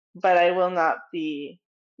 but I will not be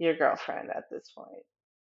your girlfriend at this point.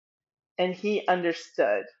 And he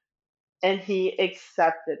understood and he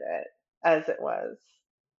accepted it as it was.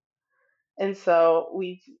 And so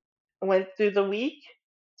we went through the week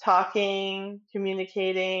talking,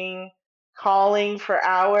 communicating, calling for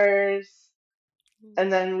hours.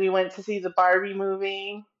 And then we went to see the Barbie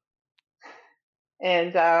movie.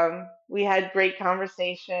 And we had great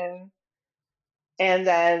conversation. And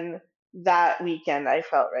then that weekend, I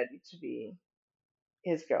felt ready to be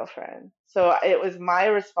his girlfriend. So it was my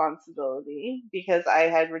responsibility because I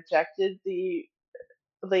had rejected the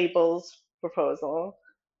label's proposal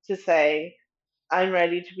to say, I'm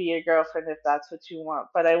ready to be your girlfriend if that's what you want,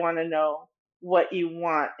 but I want to know what you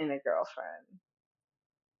want in a girlfriend,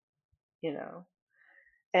 you know?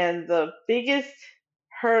 And the biggest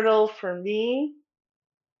hurdle for me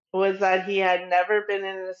was that he had never been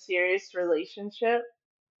in a serious relationship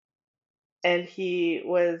and he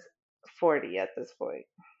was 40 at this point.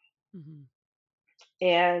 Mhm.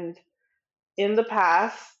 And in the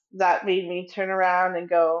past, that made me turn around and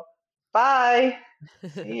go, bye,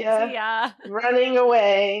 see ya, See ya. running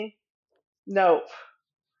away. Nope.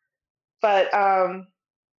 But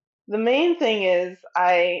the main thing is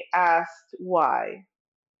I asked why.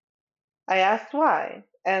 I asked why.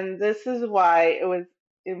 And this is why it was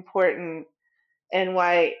important and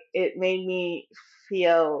why it made me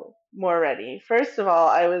feel more ready. First of all,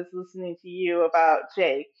 I was listening to you about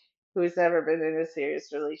Jake, who's never been in a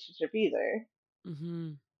serious relationship either.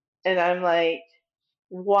 Mhm. And I'm like,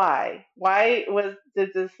 why?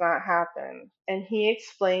 Did this not happen? And he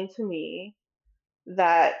explained to me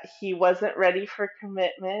that he wasn't ready for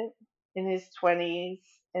commitment in his 20s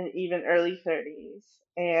and even early 30s.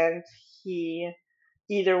 And he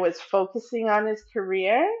either was focusing on his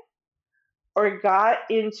career or got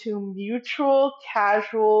into mutual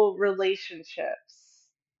casual relationships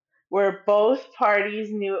where both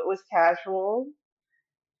parties knew it was casual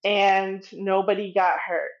and nobody got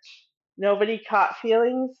hurt. Nobody caught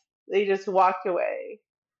feelings. They just walked away.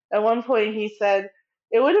 At one point, he said,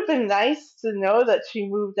 it would have been nice to know that she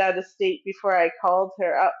moved out of state before I called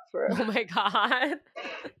her up for. Oh my God.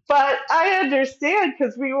 But I understand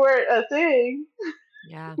because we weren't a thing.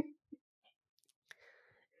 Yeah.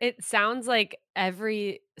 It sounds like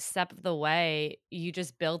every step of the way, you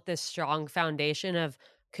just built this strong foundation of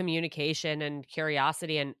communication and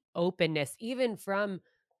curiosity and openness, even from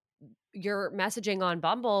your messaging on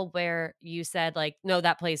Bumble, where you said, like, no,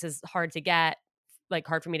 that place is hard to get, like,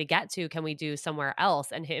 hard for me to get to. Can we do somewhere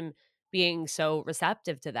else? And him being so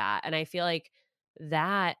receptive to that. And I feel like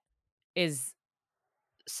that is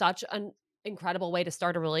such an incredible way to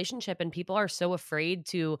start a relationship, and people are so afraid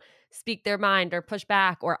to speak their mind or push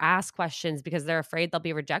back or ask questions because they're afraid they'll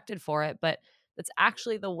be rejected for it, but that's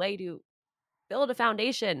actually the way to build a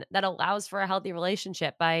foundation that allows for a healthy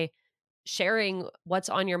relationship, by sharing what's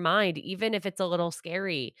on your mind, even if it's a little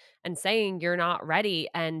scary, and saying you're not ready,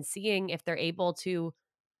 and seeing if they're able to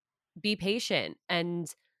be patient. And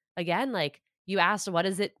again, like, you asked, what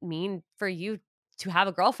does it mean for you to have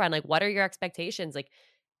a girlfriend? Like, what are your expectations? Like,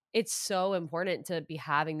 it's so important to be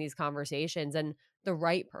having these conversations, and the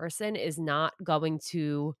right person is not going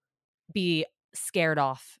to be scared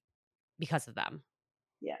off because of them.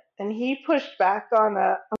 Yeah. And he pushed back on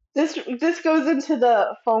this goes into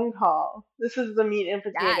the phone call. This is the meat and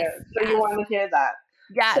Yes, potatoes. So you yes, want to hear that.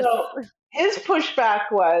 yes. So his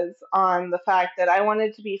pushback was on the fact that I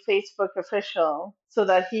wanted to be Facebook official so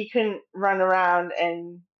that he couldn't run around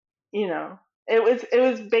and, you know, it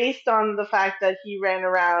was based on the fact that he ran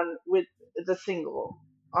around with the single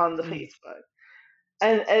on the Mm. Facebook.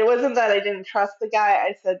 And it wasn't that I didn't trust the guy.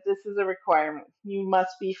 I said, this is a requirement. You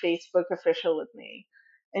must be Facebook official with me.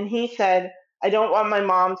 And he said, I don't want my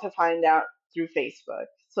mom to find out through Facebook.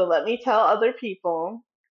 So let me tell other people.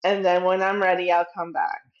 And then when I'm ready, I'll come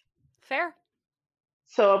back. Fair.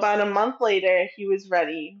 So about a month later, he was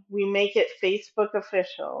ready. We make it Facebook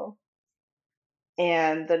official.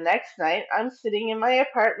 And the next night, I'm sitting in my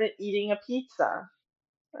apartment eating a pizza.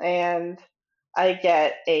 And I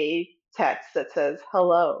get a text that says,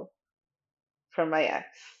 hello, from my ex.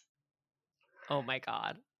 Oh my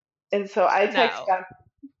God. And so I text No. back,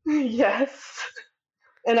 yes.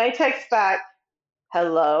 And I text back,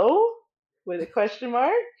 hello, with a question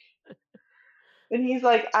mark. And he's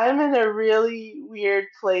like, I'm in a really weird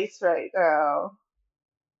place right now.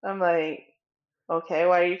 I'm like, okay,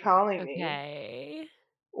 why are you calling me? Okay.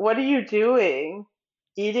 What are you doing?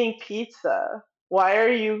 Eating pizza. Why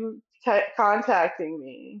are you contacting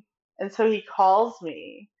me? And so he calls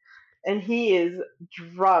me, and he is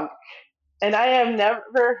drunk. And I have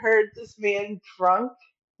never heard this man drunk.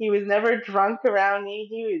 He was never drunk around me.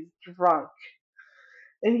 He was drunk.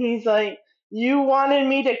 And he's like, you wanted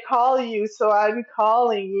me to call you, so I'm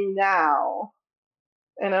calling you now.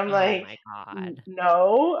 And I'm Oh like, my God.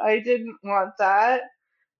 no, I didn't want that.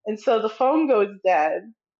 And so the phone goes dead.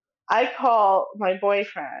 I call my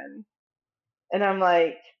boyfriend and I'm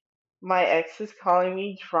like, my ex is calling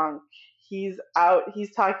me drunk. He's out.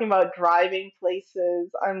 He's talking about driving places.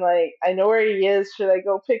 I'm like, I know where he is. Should I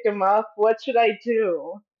go pick him up? What should I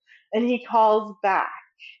do? And he calls back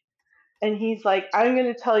and he's like, I'm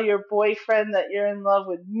going to tell your boyfriend that you're in love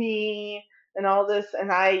with me and all this.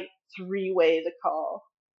 And I three-way the call.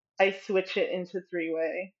 I switch it into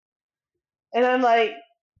three-way. And I'm like,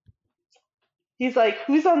 he's like,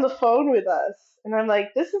 who's on the phone with us? And I'm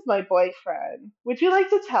like, this is my boyfriend. Would you like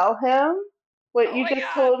to tell him? What Oh you my just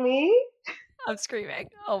God. told me? I'm screaming.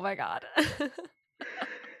 Oh my God.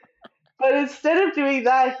 But instead of doing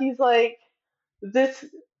that, this,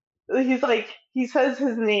 he says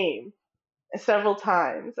his name several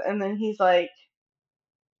times, and then he's like,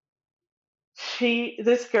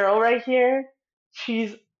 this girl right here,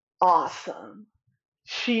 she's awesome.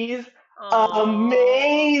 She's Oh,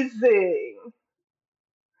 amazing.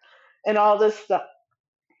 And all this stuff.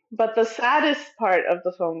 But the saddest part of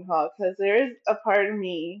the phone call, because there is a part of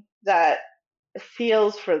me that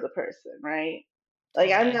feels for the person, right? Like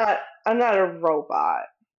totally. I'm not a robot.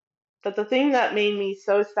 But the thing that made me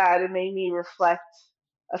so sad and made me reflect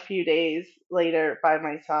a few days later by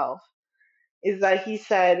myself is that he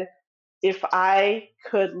said, if I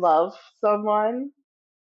could love someone,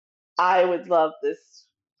 I would love this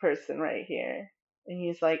person right here. And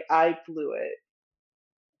he's like, I blew it.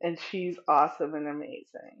 And she's awesome and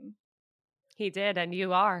amazing. He did, and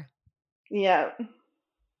you are. Yeah. But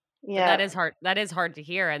Yeah. that is hard. That is hard to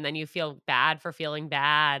hear, and then you feel bad for feeling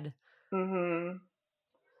bad. Mhm.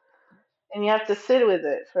 And you have to sit with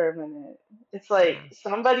it for a minute. It's like Yeah.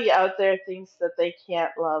 somebody out there thinks that they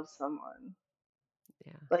can't love someone.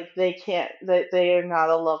 Yeah. Like they can't, that they are not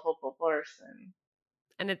a lovable person.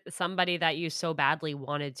 And it's somebody that you so badly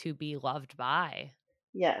wanted to be loved by.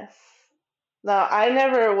 Yes. No, I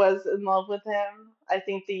never was in love with him. I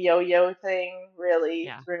think the yo-yo thing really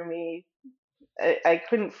Yeah. threw me. I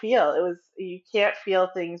couldn't feel. You can't feel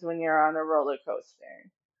things when you're on a roller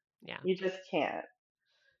coaster. Yeah. You just can't.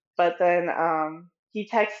 But then he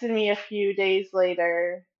texted me a few days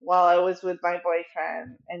later while I was with my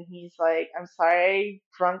boyfriend, and he's like, I'm sorry I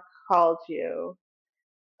drunk called you.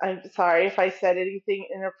 I'm sorry if I said anything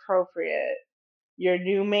inappropriate. Your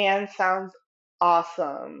new man sounds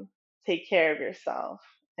awesome. Take care of yourself.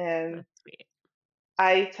 And That's sweet.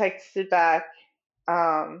 I texted back,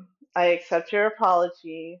 I accept your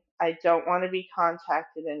apology. I don't want to be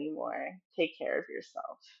contacted anymore. Take care of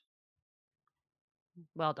yourself.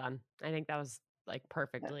 Well done. I think that was like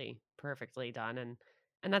Yeah. perfectly done,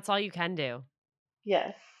 and that's all you can do,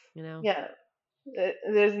 Yes. you know? Yeah.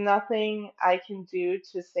 There's nothing I can do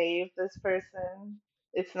to save this person.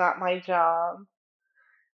 It's not my job.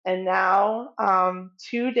 And now,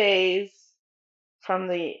 2 days from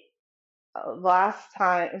the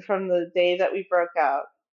from the day that we broke up,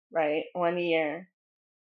 right? 1 year,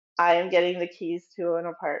 I am getting the keys to an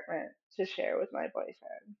apartment to share with my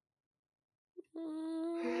boyfriend.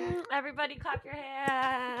 Everybody clap your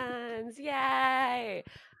hands. Yay.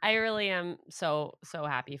 I really am so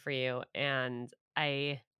happy for you, and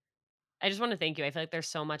I just want to thank you. I feel like there's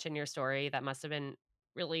so much in your story that must have been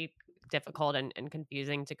really difficult and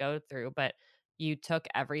confusing to go through, but you took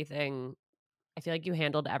everything. I feel like you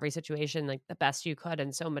handled every situation like the best you could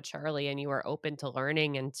and so maturely, and you were open to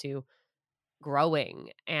learning and to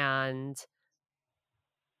growing. And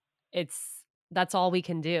it's that's all we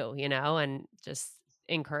can do, and just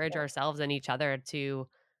encourage Yeah. ourselves and each other to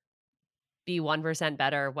be 1%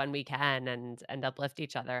 better when we can and uplift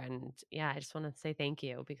each other. And yeah, I just want to say thank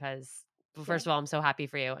you because well, Yeah. first of all, I'm so happy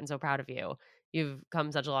for you and so proud of you. You've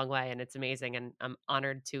come such a long way and it's amazing. And I'm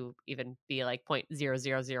honored to even be like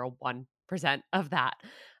 0.0001% of that.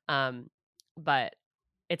 Um, but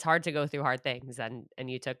it's hard to go through hard things and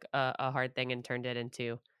you took a hard thing and turned it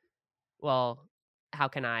into, well, how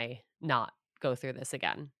can I not go through this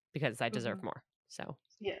again? Because I deserve Hmm. more. So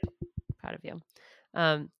Yeah. proud of you.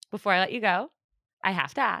 Before I let you go, I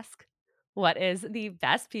have to ask, what is the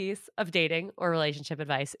best piece of dating or relationship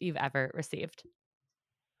advice you've ever received?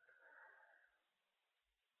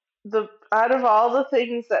 Out of all the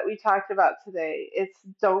things that we talked about today, it's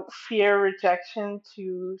don't fear rejection,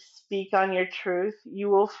 to speak on your truth. You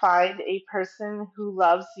will find a person who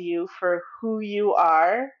loves you for who you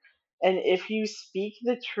are. And if you speak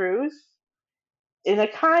the truth in a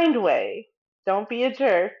kind way, don't be a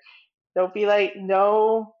jerk. Don't be like,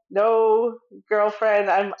 no, no, girlfriend,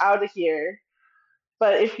 I'm out of here.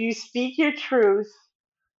 But if you speak your truth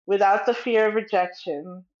without the fear of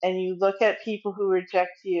rejection and you look at people who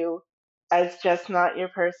reject you as just not your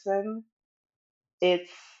person,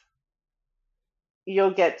 it's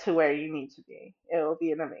you'll get to where you need to be. It will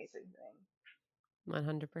be an amazing thing.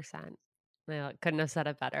 100%. I couldn't have said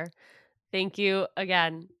it better. Thank you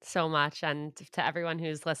again so much. And to everyone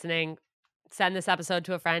who's listening, send this episode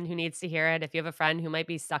to a friend who needs to hear it. If you have a friend who might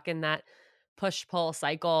be stuck in that push pull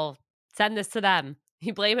cycle, send this to them.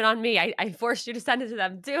 You blame it on me. I forced you to send it to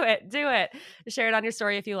them. Do it. Do it. Share it on your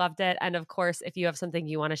story if you loved it. And of course, if you have something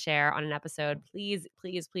you want to share on an episode, please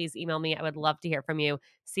email me. I would love to hear from you.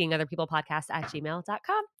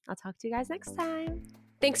 Seeingotherpeoplepodcast@gmail.com. I'll talk to you guys next time.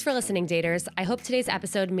 Thanks for listening, daters. I hope today's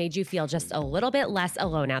episode made you feel just a little bit less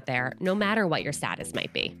alone out there, no matter what your status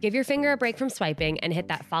might be. Give your finger a break from swiping and hit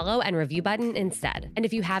that follow and review button instead. And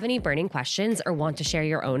if you have any burning questions or want to share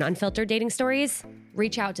your own unfiltered dating stories,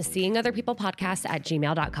 reach out to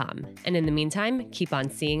seeingotherpeoplepodcast@gmail.com. And in the meantime, keep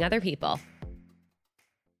on seeing other people.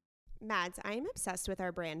 Mads, I am obsessed with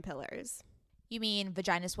our brand pillars. You mean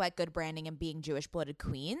vagina sweat, good branding, and being Jewish-blooded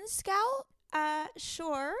queens, Scout?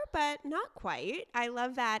 Sure, but not quite. I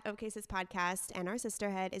love that OK Sis podcast and our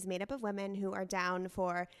sisterhood is made up of women who are down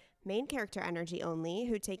for main character energy only,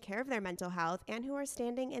 who take care of their mental health, and who are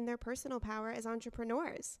standing in their personal power as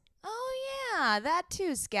entrepreneurs. Oh, yeah, that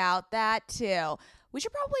too, Scout, that too. We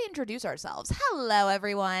should probably introduce ourselves. Hello,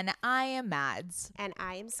 everyone. I am Mads. And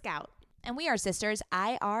I am Scout. And we are sisters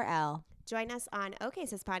IRL. Join us on OK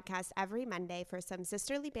Sis podcast every Monday for some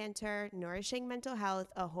sisterly banter, nourishing mental health,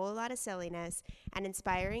 a whole lot of silliness, and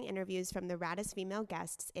inspiring interviews from the raddest female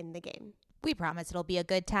guests in the game. We promise it'll be a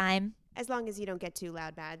good time. As long as you don't get too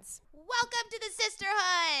loud, Mads. Welcome to the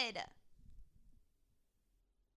sisterhood!